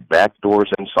demanding backdoors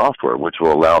in software, which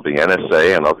will allow the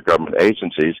NSA and other government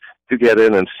agencies to get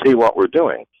in and see what we're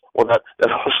doing. Well, that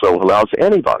also allows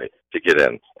anybody to get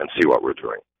in and see what we're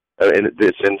doing. And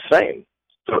it's insane.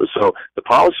 So the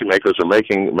policymakers are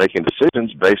making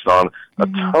decisions based on a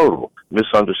total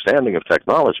misunderstanding of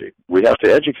technology. We have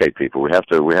to educate people. We have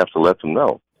to let them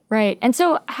know. Right. And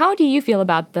so how do you feel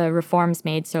about the reforms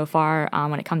made so far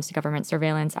when it comes to government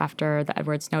surveillance after the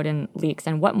Edward Snowden leaks?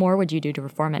 And what more would you do to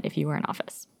reform it if you were in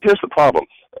office? Here's the problem.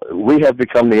 We have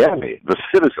become the enemy. The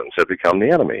citizens have become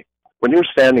the enemy. When you're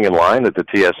standing in line at the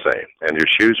TSA and your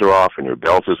shoes are off and your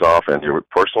belt is off and your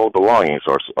personal belongings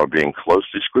are being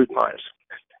closely scrutinized,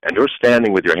 and you're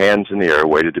standing with your hands in the air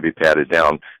waiting to be patted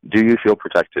down, do you feel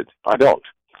protected? I don't.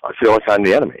 I feel like I'm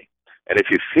the enemy. And if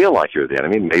you feel like you're the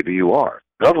enemy, maybe you are.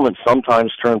 Governments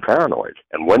sometimes turn paranoid.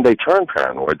 And when they turn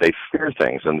paranoid, they fear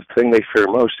things. And the thing they fear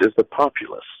most is the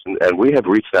populace. And we have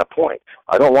reached that point.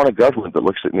 I don't want a government that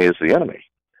looks at me as the enemy.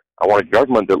 I want a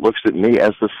government that looks at me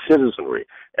as the citizenry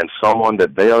and someone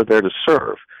that they are there to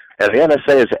serve. And the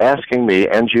NSA is asking me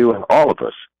and you and all of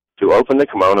us to open the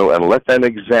kimono and let them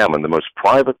examine the most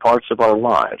private parts of our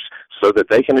lives so that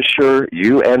they can assure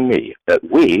you and me that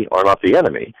we are not the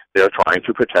enemy they're trying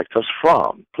to protect us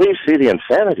from. Please see the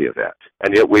insanity of that.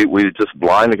 And yet we just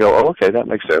blindly go, oh, okay, that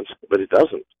makes sense. But it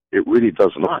doesn't. It really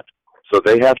does not. So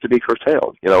they have to be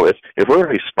curtailed. If we're going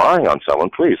to be spying on someone,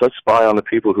 please, let's spy on the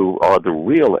people who are the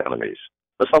real enemies.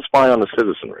 Let's not spy on the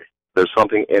citizenry. There's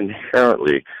something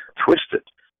inherently twisted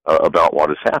about what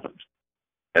has happened.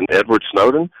 And Edward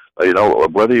Snowden,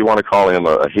 whether you want to call him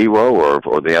a hero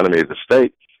or the enemy of the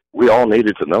state, we all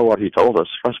needed to know what he told us.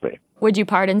 Trust me. Would you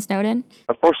pardon Snowden?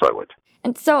 Of course I would.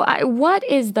 And so what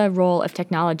is the role of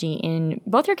technology in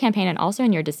both your campaign and also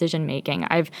in your decision-making?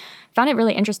 I've found it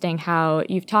really interesting how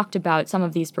you've talked about some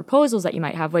of these proposals that you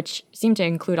might have, which seem to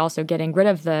include also getting rid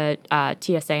of the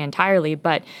TSA entirely,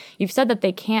 but you've said that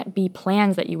they can't be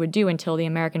plans that you would do until the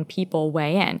American people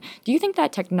weigh in. Do you think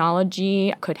that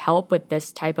technology could help with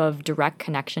this type of direct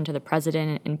connection to the president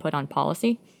and input on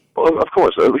policy? Well, of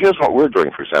course. Here's what we're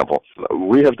doing, for example.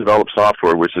 We have developed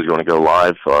software which is going to go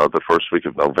live the first week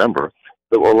of November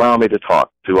that will allow me to talk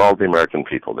to all the American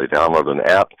people. They download an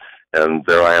app, and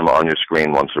there I am on your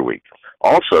screen once a week.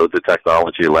 Also, the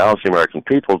technology allows the American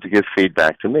people to give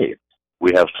feedback to me.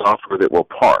 We have software that will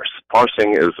parse.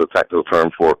 Parsing is a technical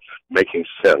term for making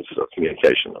sense of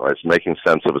communication. Right? It's making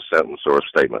sense of a sentence or a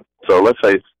statement. So let's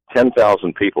say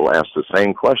 10,000 people ask the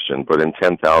same question, but in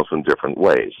 10,000 different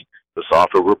ways. The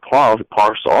software will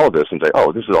parse all of this and say,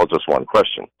 oh, this is all just one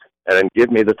question. And then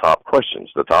give me the top questions,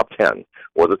 the top 10,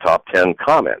 or the top 10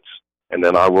 comments, and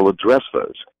then I will address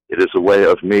those. It is a way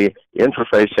of me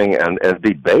interfacing and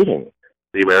debating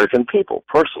the American people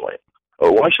personally.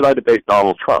 Why should I debate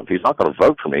Donald Trump? He's not going to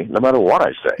vote for me, no matter what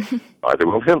I say. Neither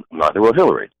will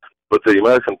Hillary. But the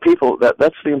American people,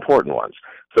 that's the important ones.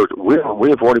 So we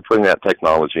have already putting that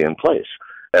technology in place.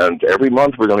 And every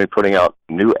month we're going to be putting out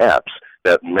new apps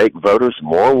that make voters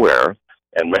more aware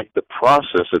and make the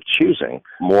process of choosing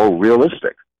more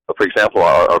realistic. For example,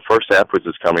 our first app, which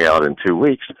is coming out in 2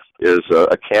 weeks, is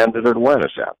a candidate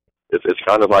awareness app. It's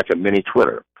kind of like a mini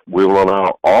Twitter. We will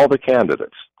allow all the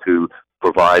candidates to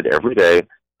provide every day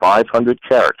 500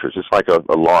 characters. It's like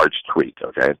a large tweet,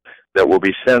 okay, that will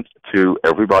be sent to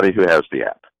everybody who has the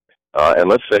app. And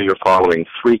let's say you're following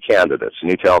 3 candidates,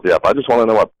 and you tell the app, I just want to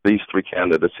know what these 3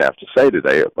 candidates have to say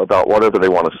today about whatever they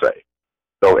want to say.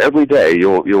 So every day you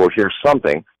will hear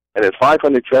something, and in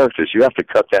 500 characters you have to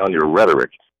cut down your rhetoric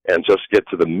and just get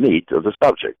to the meat of the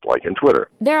subject, like in Twitter.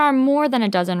 There are more than a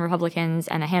dozen Republicans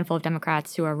and a handful of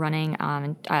Democrats who are running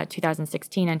in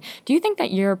 2016. And do you think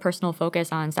that your personal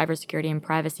focus on cybersecurity and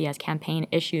privacy as campaign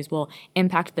issues will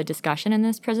impact the discussion in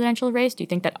this presidential race? Do you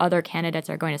think that other candidates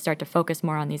are going to start to focus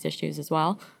more on these issues as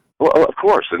well? Well, of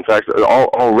course. In fact,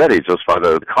 already just by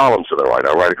the columns that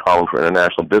I write a column for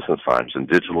International Business Times and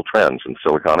Digital Trends and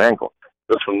SiliconANGLE.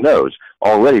 Just from those,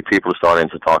 already people are starting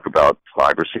to talk about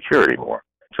cybersecurity more.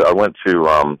 So I went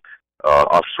to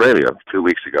Australia 2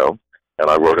 weeks ago, and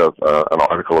I wrote an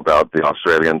article about the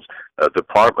Australian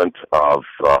Department of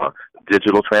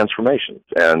Digital Transformation.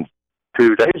 And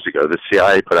 2 days ago, the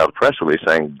CIA put out a press release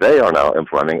saying they are now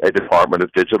implementing a Department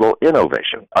of Digital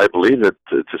Innovation. I believe that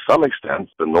to some extent,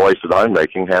 the noise that I'm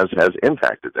making has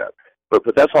impacted that.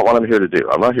 But that's not what I'm here to do.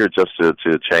 I'm not here just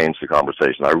to change the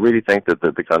conversation. I really think that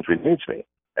the country needs me,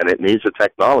 and it needs a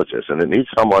technologist, and it needs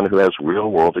someone who has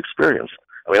real-world experience.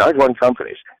 I mean, I run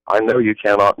companies. I know you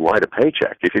cannot write a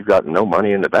paycheck if you've got no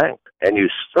money in the bank, and you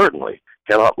certainly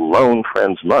cannot loan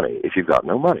friends money if you've got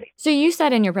no money. So you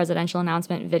said in your presidential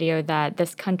announcement video that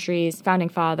this country's founding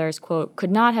fathers, quote,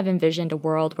 could not have envisioned a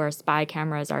world where spy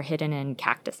cameras are hidden in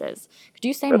cactuses. Could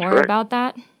you say That's more correct. about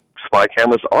that? Spy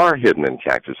cameras are hidden in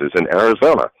cactuses in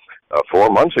Arizona. 4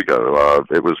 months ago,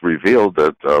 it was revealed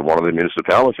that one of the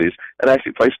municipalities had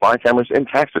actually placed spy cameras in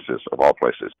cactuses, of all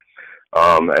places.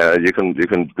 You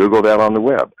can Google that on the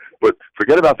web. But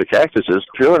forget about the cactuses.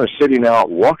 If you're in a city now,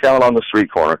 walk out on the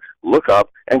street corner, look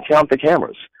up, and count the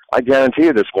cameras. I guarantee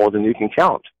you there's more than you can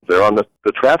count. They're on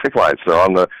the traffic lights. They're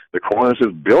on the corners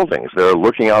of buildings. They're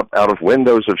looking out of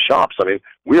windows of shops. I mean,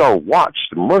 we are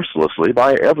watched mercilessly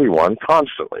by everyone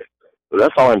constantly. So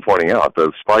that's all I'm pointing out.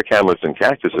 The spy cameras and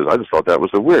cactuses, I just thought that was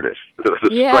the weirdest, the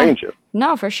strangest.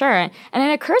 No, for sure. And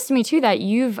it occurs to me, too, that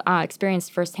you've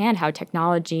experienced firsthand how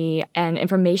technology and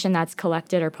information that's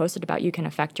collected or posted about you can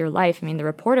affect your life. I mean, the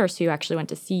reporters who actually went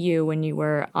to see you when you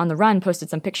were on the run posted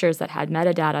some pictures that had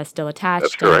metadata still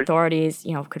attached, and authorities,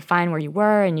 could find where you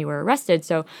were and you were arrested.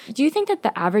 So do you think that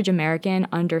the average American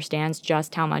understands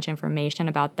just how much information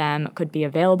about them could be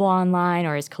available online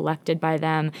or is collected by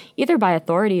them, either by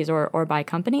authorities or by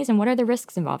companies? And what are the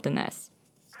risks involved in this?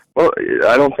 Well,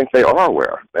 I don't think they are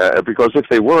aware, because if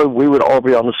they were, we would all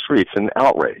be on the streets in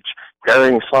outrage,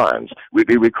 carrying signs. We'd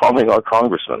be recalling our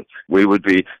congressman. We would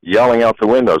be yelling out the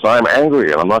windows, I'm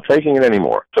angry and I'm not taking it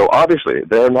anymore. So obviously,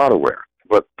 they're not aware.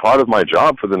 But part of my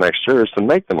job for the next year is to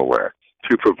make them aware,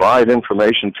 to provide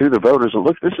information to the voters. And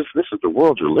look, this is the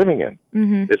world you're living in.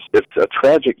 Mm-hmm. It's a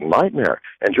tragic nightmare,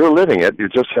 and you're living it. You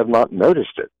just have not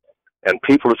noticed it. And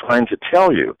people are trying to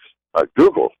tell you,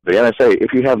 Google, the NSA,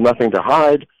 if you have nothing to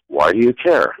hide, why do you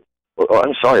care? Well,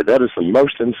 I'm sorry, that is the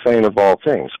most insane of all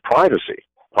things. Privacy.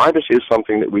 Privacy is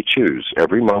something that we choose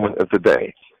every moment of the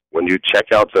day. When you check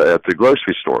out at the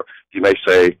grocery store, you may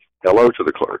say hello to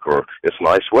the clerk, or it's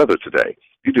nice weather today.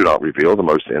 You do not reveal the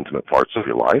most intimate parts of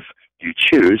your life. You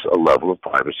choose a level of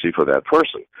privacy for that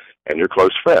person. And your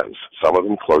close friends, some of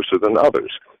them closer than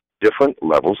others. Different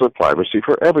levels of privacy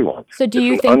for everyone. So do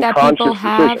you think that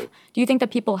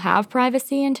people have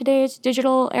privacy in today's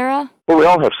digital era? Well, we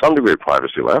all have some degree of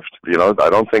privacy left. I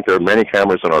don't think there are many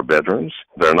cameras in our bedrooms.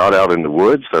 They're not out in the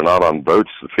woods. They're not on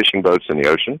boats, fishing boats in the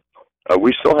ocean.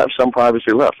 We still have some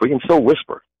privacy left. We can still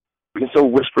whisper. We can still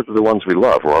whisper to the ones we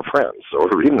love or our friends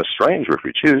or even a stranger if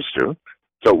we choose to.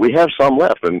 So we have some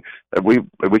left, and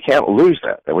we can't lose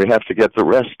that, and we have to get the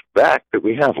rest back that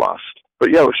we have lost.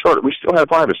 But yeah, we still have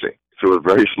privacy to a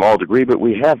very small degree, but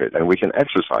we have it, and we can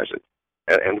exercise it,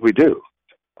 and we do.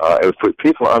 If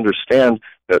people understand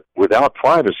that without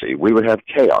privacy, we would have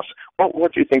chaos. Well,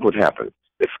 what do you think would happen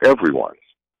if everyone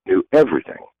knew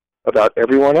everything about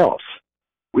everyone else?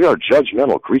 We are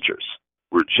judgmental creatures.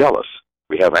 We're jealous.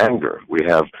 We have anger. We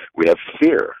have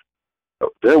fear.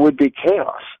 There would be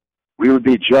chaos. We would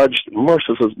be judged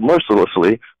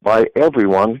mercilessly by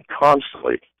everyone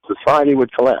constantly. Society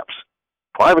would collapse.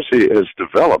 Privacy is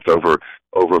developed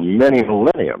over many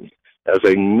millennia as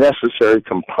a necessary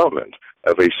component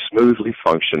of a smoothly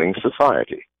functioning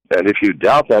society. And if you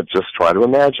doubt that, just try to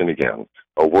imagine again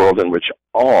a world in which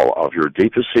all of your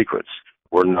deepest secrets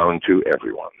were known to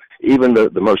everyone. Even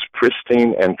the most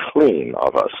pristine and clean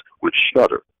of us would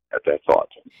shudder at that thought.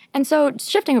 And so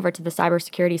shifting over to the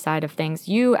cybersecurity side of things,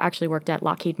 you actually worked at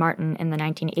Lockheed Martin in the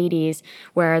 1980s,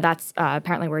 where that's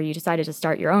apparently where you decided to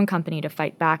start your own company to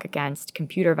fight back against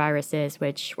computer viruses,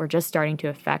 which were just starting to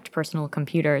affect personal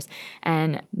computers.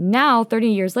 And now, 30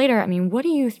 years later, I mean, what do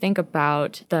you think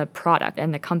about the product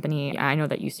and the company? I know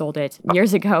that you sold it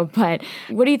years ago, but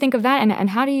what do you think of that? And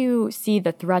how do you see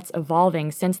the threats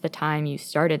evolving since the time you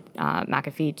started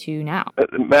McAfee to now?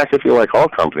 McAfee, like all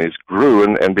companies, grew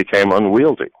and became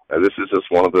unwieldy. This is just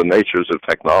one of the natures of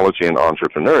technology and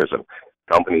entrepreneurism.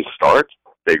 Companies start,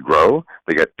 they grow,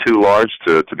 they get too large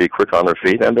to be quick on their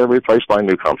feet, and they're replaced by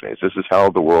new companies. This is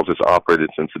how the world has operated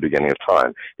since the beginning of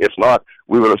time. If not,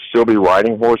 we would still be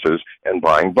riding horses and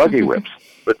buying buggy whips.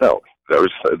 But no,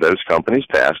 those companies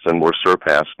passed and were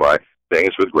surpassed by things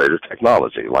with greater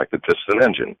technology, like the piston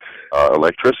engine,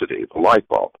 electricity, the light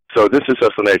bulb. So this is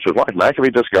just the nature of life.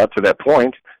 McAfee just got to that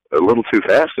point, a little too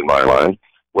fast in my mind,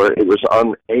 where it was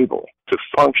unable to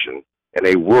function in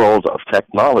a world of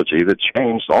technology that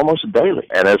changed almost daily.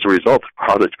 And as a result, the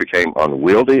product became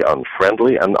unwieldy,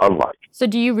 unfriendly, and unliked. So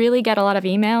do you really get a lot of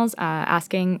emails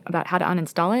asking about how to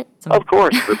uninstall it? Of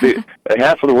course. But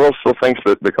half of the world still thinks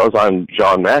that because I'm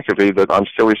John McAfee that I'm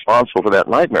still responsible for that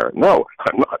nightmare. No,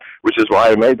 I'm not. Which is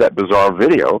why I made that bizarre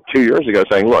video 2 years ago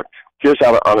saying, look, here's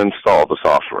how to uninstall the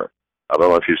software. I don't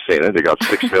know if you've seen it. It got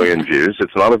 6 million views.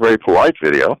 It's not a very polite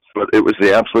video, but it was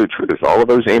the absolute truth. All of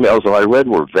those emails that I read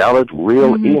were valid,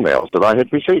 real emails that I had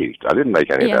received. I didn't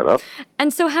make any of that up.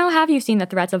 And so how have you seen the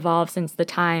threats evolve since the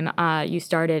time you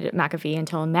started McAfee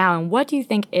until now? And what do you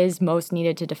think is most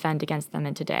needed to defend against them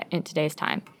in today's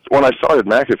time? When I started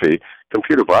McAfee,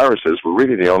 computer viruses were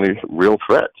really the only real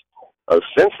threat.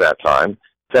 Since that time,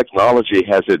 technology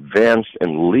has advanced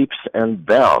in leaps and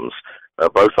bounds.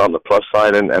 Both on the plus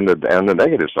side and the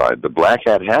negative side. The black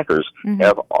hat hackers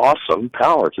have awesome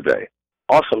power today.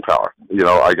 Awesome power. You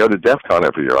know, I go to DEF CON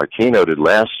every year. I keynoted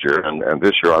last year, and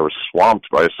this year I was swamped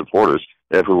by supporters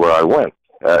everywhere I went.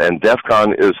 And DEF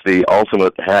CON is the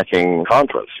ultimate hacking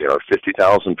conference. You know,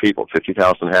 50,000 people,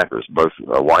 50,000 hackers, both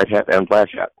white hat and black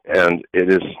hat. And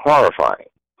it is horrifying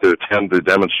to attend the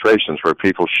demonstrations where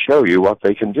people show you what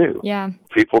they can do. Yeah.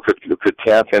 People could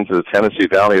tap into the Tennessee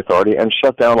Valley Authority and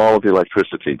shut down all of the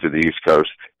electricity to the East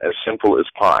Coast as simple as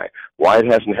pie. Why it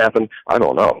hasn't happened, I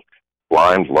don't know.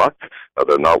 Blind luck?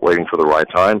 They're not waiting for the right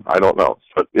time? I don't know.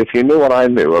 But if you knew what I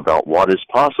knew about what is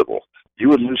possible, you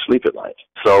would lose sleep at night.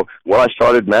 So when I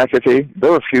started McAfee,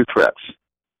 there were a few threats.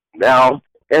 Now,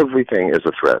 everything is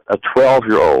a threat. A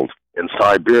 12-year-old in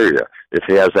Siberia, if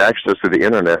he has access to the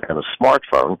internet and a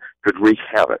smartphone, could wreak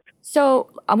havoc. So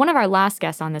one of our last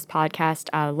guests on this podcast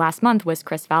last month was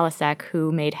Chris Valasek,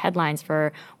 who made headlines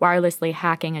for wirelessly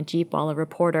hacking a Jeep while a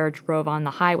reporter drove on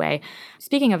the highway.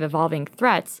 Speaking of evolving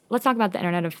threats, let's talk about the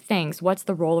Internet of Things. What's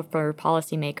the role for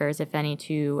policymakers, if any,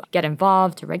 to get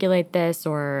involved, to regulate this,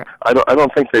 or? I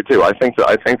don't think they do. I think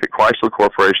that Chrysler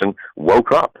Corporation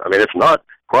woke up. I mean, if not,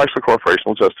 Chrysler Corporation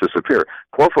will just disappear.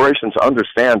 Corporations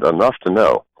understand enough to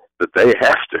know that they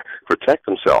have to protect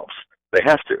themselves. They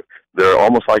have to. They're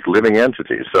almost like living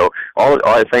entities. So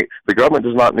I think the government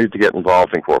does not need to get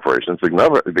involved in corporations. The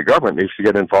government needs to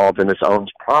get involved in its own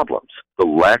problems. The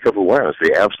lack of awareness,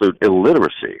 the absolute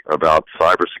illiteracy about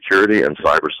cybersecurity and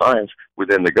cyber science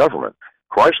within the government.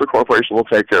 Chrysler Corporation will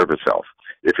take care of itself.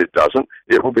 If it doesn't,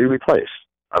 it will be replaced.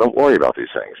 I don't worry about these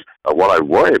things. What I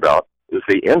worry about is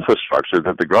the infrastructure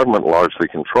that the government largely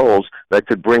controls that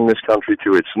could bring this country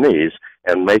to its knees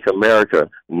and make America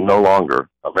no longer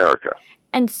America.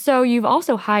 And so you've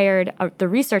also hired the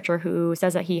researcher who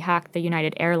says that he hacked the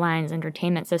United Airlines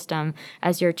entertainment system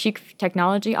as your chief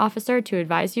technology officer to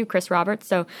advise you, Chris Roberts.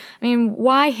 So, I mean,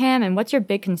 why him, and what's your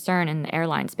big concern in the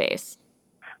airline space?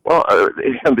 Well,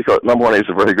 because, number one, he's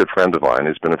a very good friend of mine.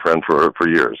 He's been a friend for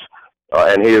years.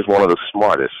 And he is one of the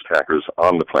smartest hackers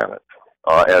on the planet.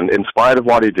 And in spite of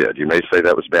what he did, you may say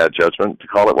that was bad judgment, to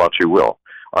call it what you will.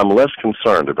 I'm less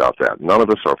concerned about that. None of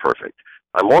us are perfect.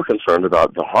 I'm more concerned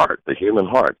about the heart, the human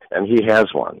heart, and he has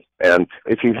one. And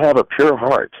if you have a pure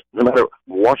heart, no matter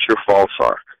what your faults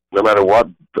are, no matter what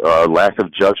lack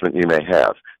of judgment you may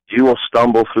have, you will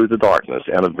stumble through the darkness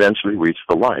and eventually reach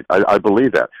the light. I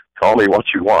believe that. Call me what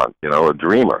you want, a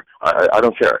dreamer. I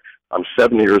don't care. I'm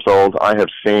 70 years old. I have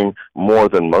seen more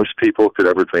than most people could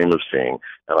ever dream of seeing.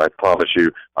 And I promise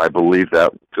you, I believe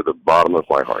that to the bottom of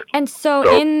my heart. And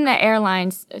so in the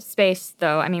airlines space,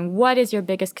 though, I mean, what is your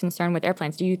biggest concern with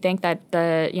airplanes? Do you think that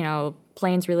the,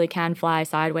 planes really can fly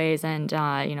sideways? And,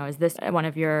 is this one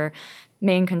of your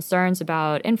main concerns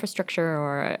about infrastructure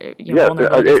or, Yes,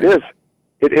 it is.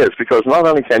 It is, because not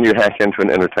only can you hack into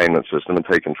an entertainment system and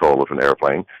take control of an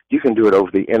airplane, you can do it over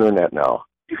the internet now.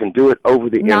 You can do it over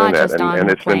the internet, and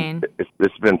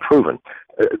it's been proven.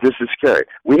 This is scary.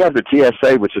 We have the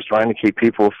TSA, which is trying to keep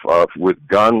people with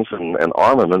guns and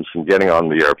armaments from getting on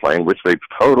the airplane, which they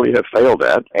totally have failed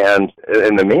at. And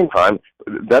in the meantime,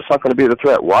 that's not going to be the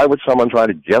threat. Why would someone try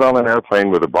to get on an airplane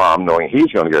with a bomb knowing he's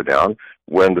going to go down,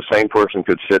 when the same person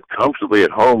could sit comfortably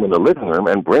at home in the living room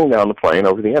and bring down the plane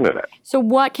over the internet? So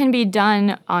what can be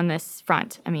done on this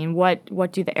front? I mean,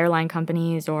 what do the airline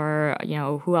companies or,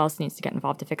 who else needs to get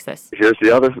involved to fix this? Here's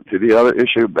the other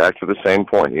issue, back to the same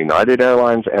point. United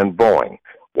Airlines and Boeing,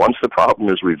 once the problem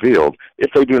is revealed,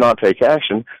 if they do not take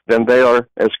action, then they are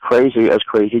as crazy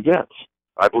gets.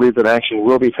 I believe that action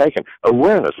will be taken.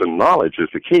 Awareness and knowledge is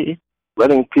the key.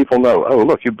 Letting people know, oh,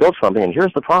 look, you built something and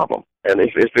here's the problem. And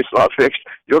if it's not fixed,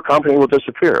 your company will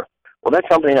disappear. Well, that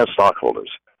company has stockholders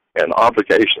and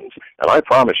obligations, and I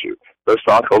promise you, those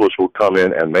stockholders will come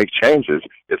in and make changes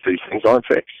if these things aren't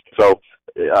fixed. So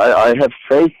I have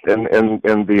faith in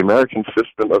the American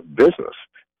system of business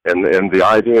and the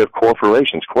idea of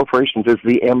corporations. Corporations is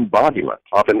the embodiment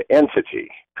of an entity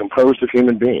composed of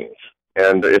human beings.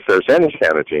 And if there's any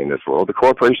sanity in this world, the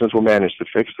corporations will manage to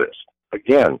fix this.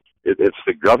 Again, it's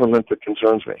the government that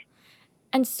concerns me.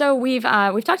 And so we've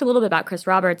talked a little bit about Chris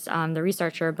Roberts, the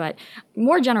researcher, but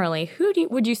more generally,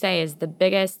 would you say is the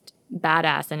biggest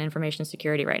badass in information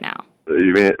security right now?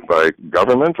 You mean by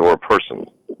government or person?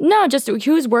 No, just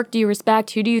whose work do you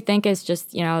respect? Who do you think is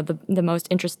just, the most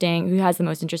interesting, who has the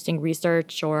most interesting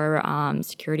research or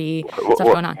security stuff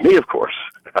going on? Me, of course.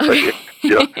 I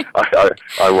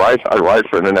write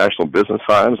for International Business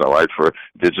Times. I write for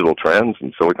Digital Trends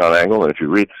and SiliconANGLE. And if you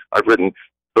read, I've written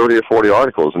 30 or 40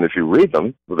 articles, and if you read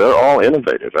them, they're all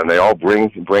innovative, and they all bring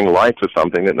light to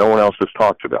something that no one else has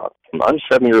talked about. I'm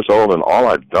 7 years old, and all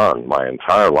I've done my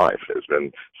entire life has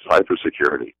been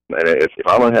cybersecurity. And if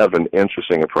I don't have an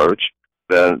interesting approach,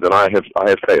 then I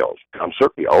have failed. I'm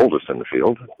certainly oldest in the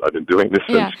field. I've been doing this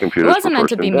since computers it wasn't were meant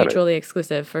to first be invented. mutually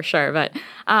exclusive for sure. But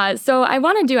so I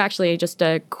want to do actually just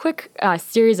a quick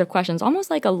series of questions, almost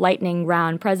like a lightning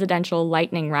round, presidential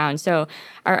lightning round. So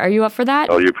are you up for that?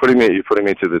 Oh, you're putting me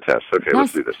to the test. Okay,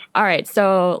 let's do this. All right.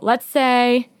 So let's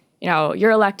say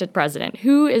you're elected president.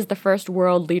 Who is the first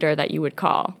world leader that you would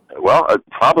call? Well, it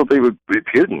probably would be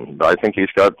Putin. I think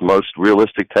he's got the most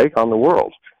realistic take on the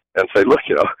world, and say, look,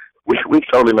 we've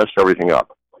totally messed everything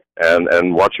up.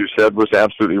 And what you said was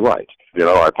absolutely right.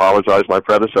 I apologize to my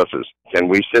predecessors. Can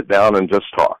we sit down and just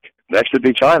talk? Next would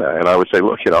be China. And I would say,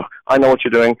 look, I know what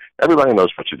you're doing. Everybody knows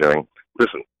what you're doing.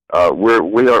 Listen,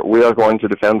 we are going to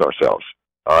defend ourselves.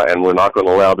 And we're not going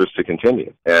to allow this to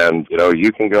continue. And,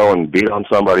 you can go and beat on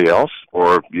somebody else,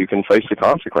 or you can face the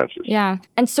consequences. Yeah.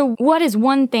 And so what is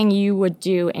one thing you would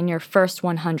do in your first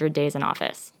 100 days in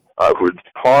office? I would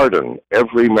pardon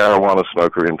every marijuana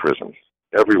smoker in prison,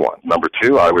 everyone. Number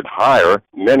two, I would hire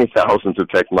many thousands of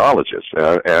technologists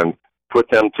and put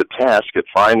them to task at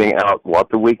finding out what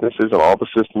the weaknesses in all the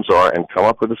systems are and come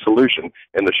up with a solution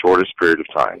in the shortest period of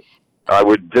time. I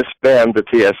would disband the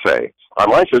TSA. I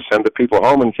might just send the people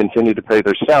home and continue to pay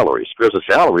their salaries, because the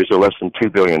salaries are less than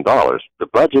 $2 billion. The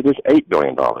budget is $8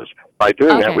 billion. By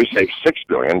doing that, we save $6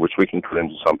 billion, which we can put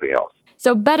into something else.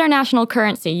 So better national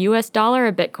currency, U.S. dollar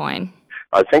or Bitcoin?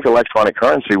 I think electronic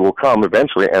currency will come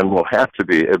eventually and will have to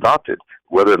be adopted.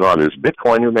 Whether or not it is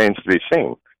Bitcoin remains to be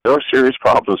seen. There are serious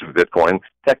problems with Bitcoin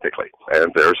technically,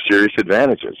 and there are serious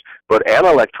advantages. But an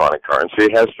electronic currency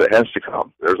has to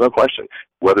come. There's no question.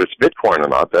 Whether it's Bitcoin or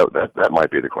not, that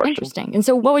might be the question. Interesting. And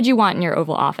so what would you want in your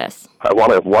Oval Office? I want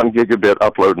to have 1 gigabit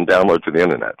upload and download to the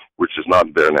Internet, which is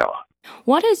not there now.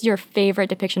 What is your favorite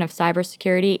depiction of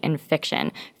cybersecurity in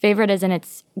fiction? Favorite as in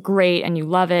it's great and you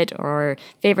love it, or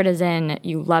favorite as in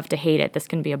you love to hate it? This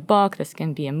can be a book, this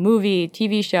can be a movie,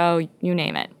 TV show, you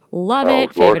name it. Love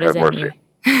it, favorite as in you.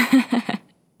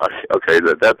 Okay,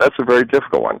 that's a very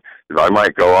difficult one. I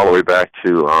might go all the way back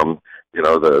to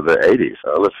the 80s.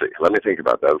 Let's see. Let me think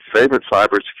about that. Favorite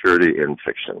cybersecurity in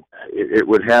fiction. It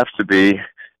would have to be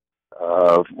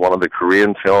one of the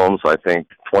Korean films. I think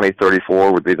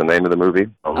 2034 would be the name of the movie.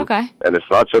 Okay. And it's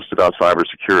not just about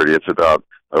cybersecurity. It's about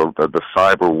the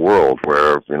cyber world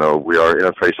where we are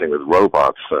interfacing with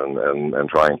robots and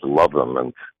trying to love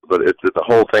them. But it's the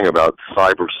whole thing about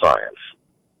cyber science.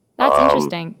 That's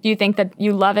interesting. Do you think that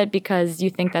you love it because you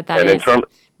think that is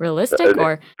realistic,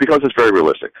 or because it's very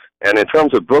realistic? And in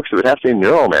terms of books, it would have to be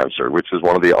Neuromancer, which is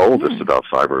one of the oldest about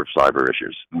cyber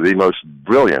issues. The most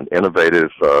brilliant, innovative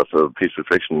piece of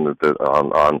fiction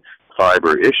on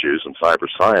cyber issues and cyber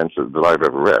science that I've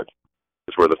ever read.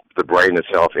 It's where the brain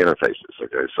itself interfaces.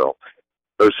 Okay, so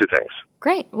those two things.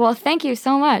 Great. Well, thank you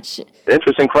so much.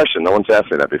 Interesting question. No one's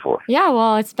asked me that before. Yeah,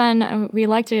 well, it's been, we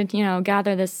like to,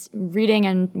 gather this reading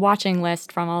and watching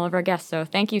list from all of our guests. So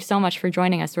thank you so much for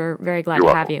joining us. We're very glad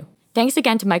to have you. Thanks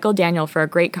again to Michael Daniel for a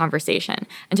great conversation,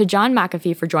 and to John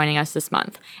McAfee for joining us this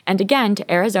month, and again to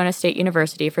Arizona State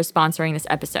University for sponsoring this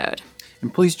episode.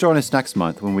 And please join us next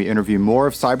month when we interview more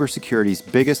of cybersecurity's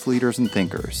biggest leaders and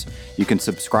thinkers. You can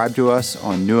subscribe to us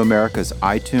on New America's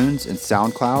iTunes and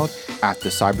SoundCloud at the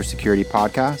Cybersecurity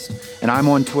Podcast. And I'm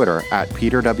on Twitter at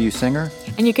Peter W. Singer.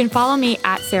 And you can follow me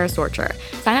at Sarah Sorcher.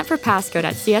 Sign up for Passcode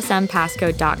at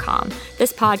csmpasscode.com.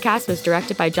 This podcast was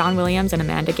directed by John Williams and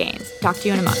Amanda Gaines. Talk to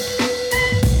you in a month.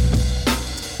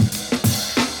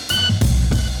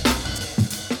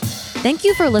 Thank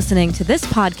you for listening to this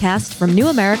podcast from New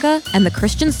America and the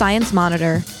Christian Science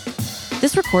Monitor.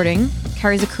 This recording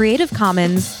carries a Creative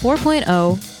Commons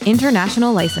 4.0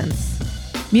 international license.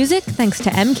 Music thanks to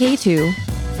MK2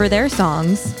 for their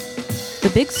songs The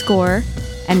Big Score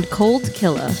and Cold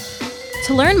Killa.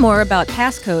 To learn more about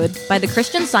Passcode by the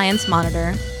Christian Science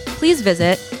Monitor, please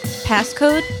visit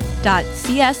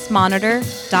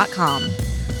passcode.csmonitor.com.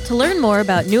 To learn more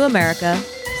about New America,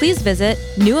 please visit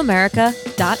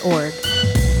newamerica.org.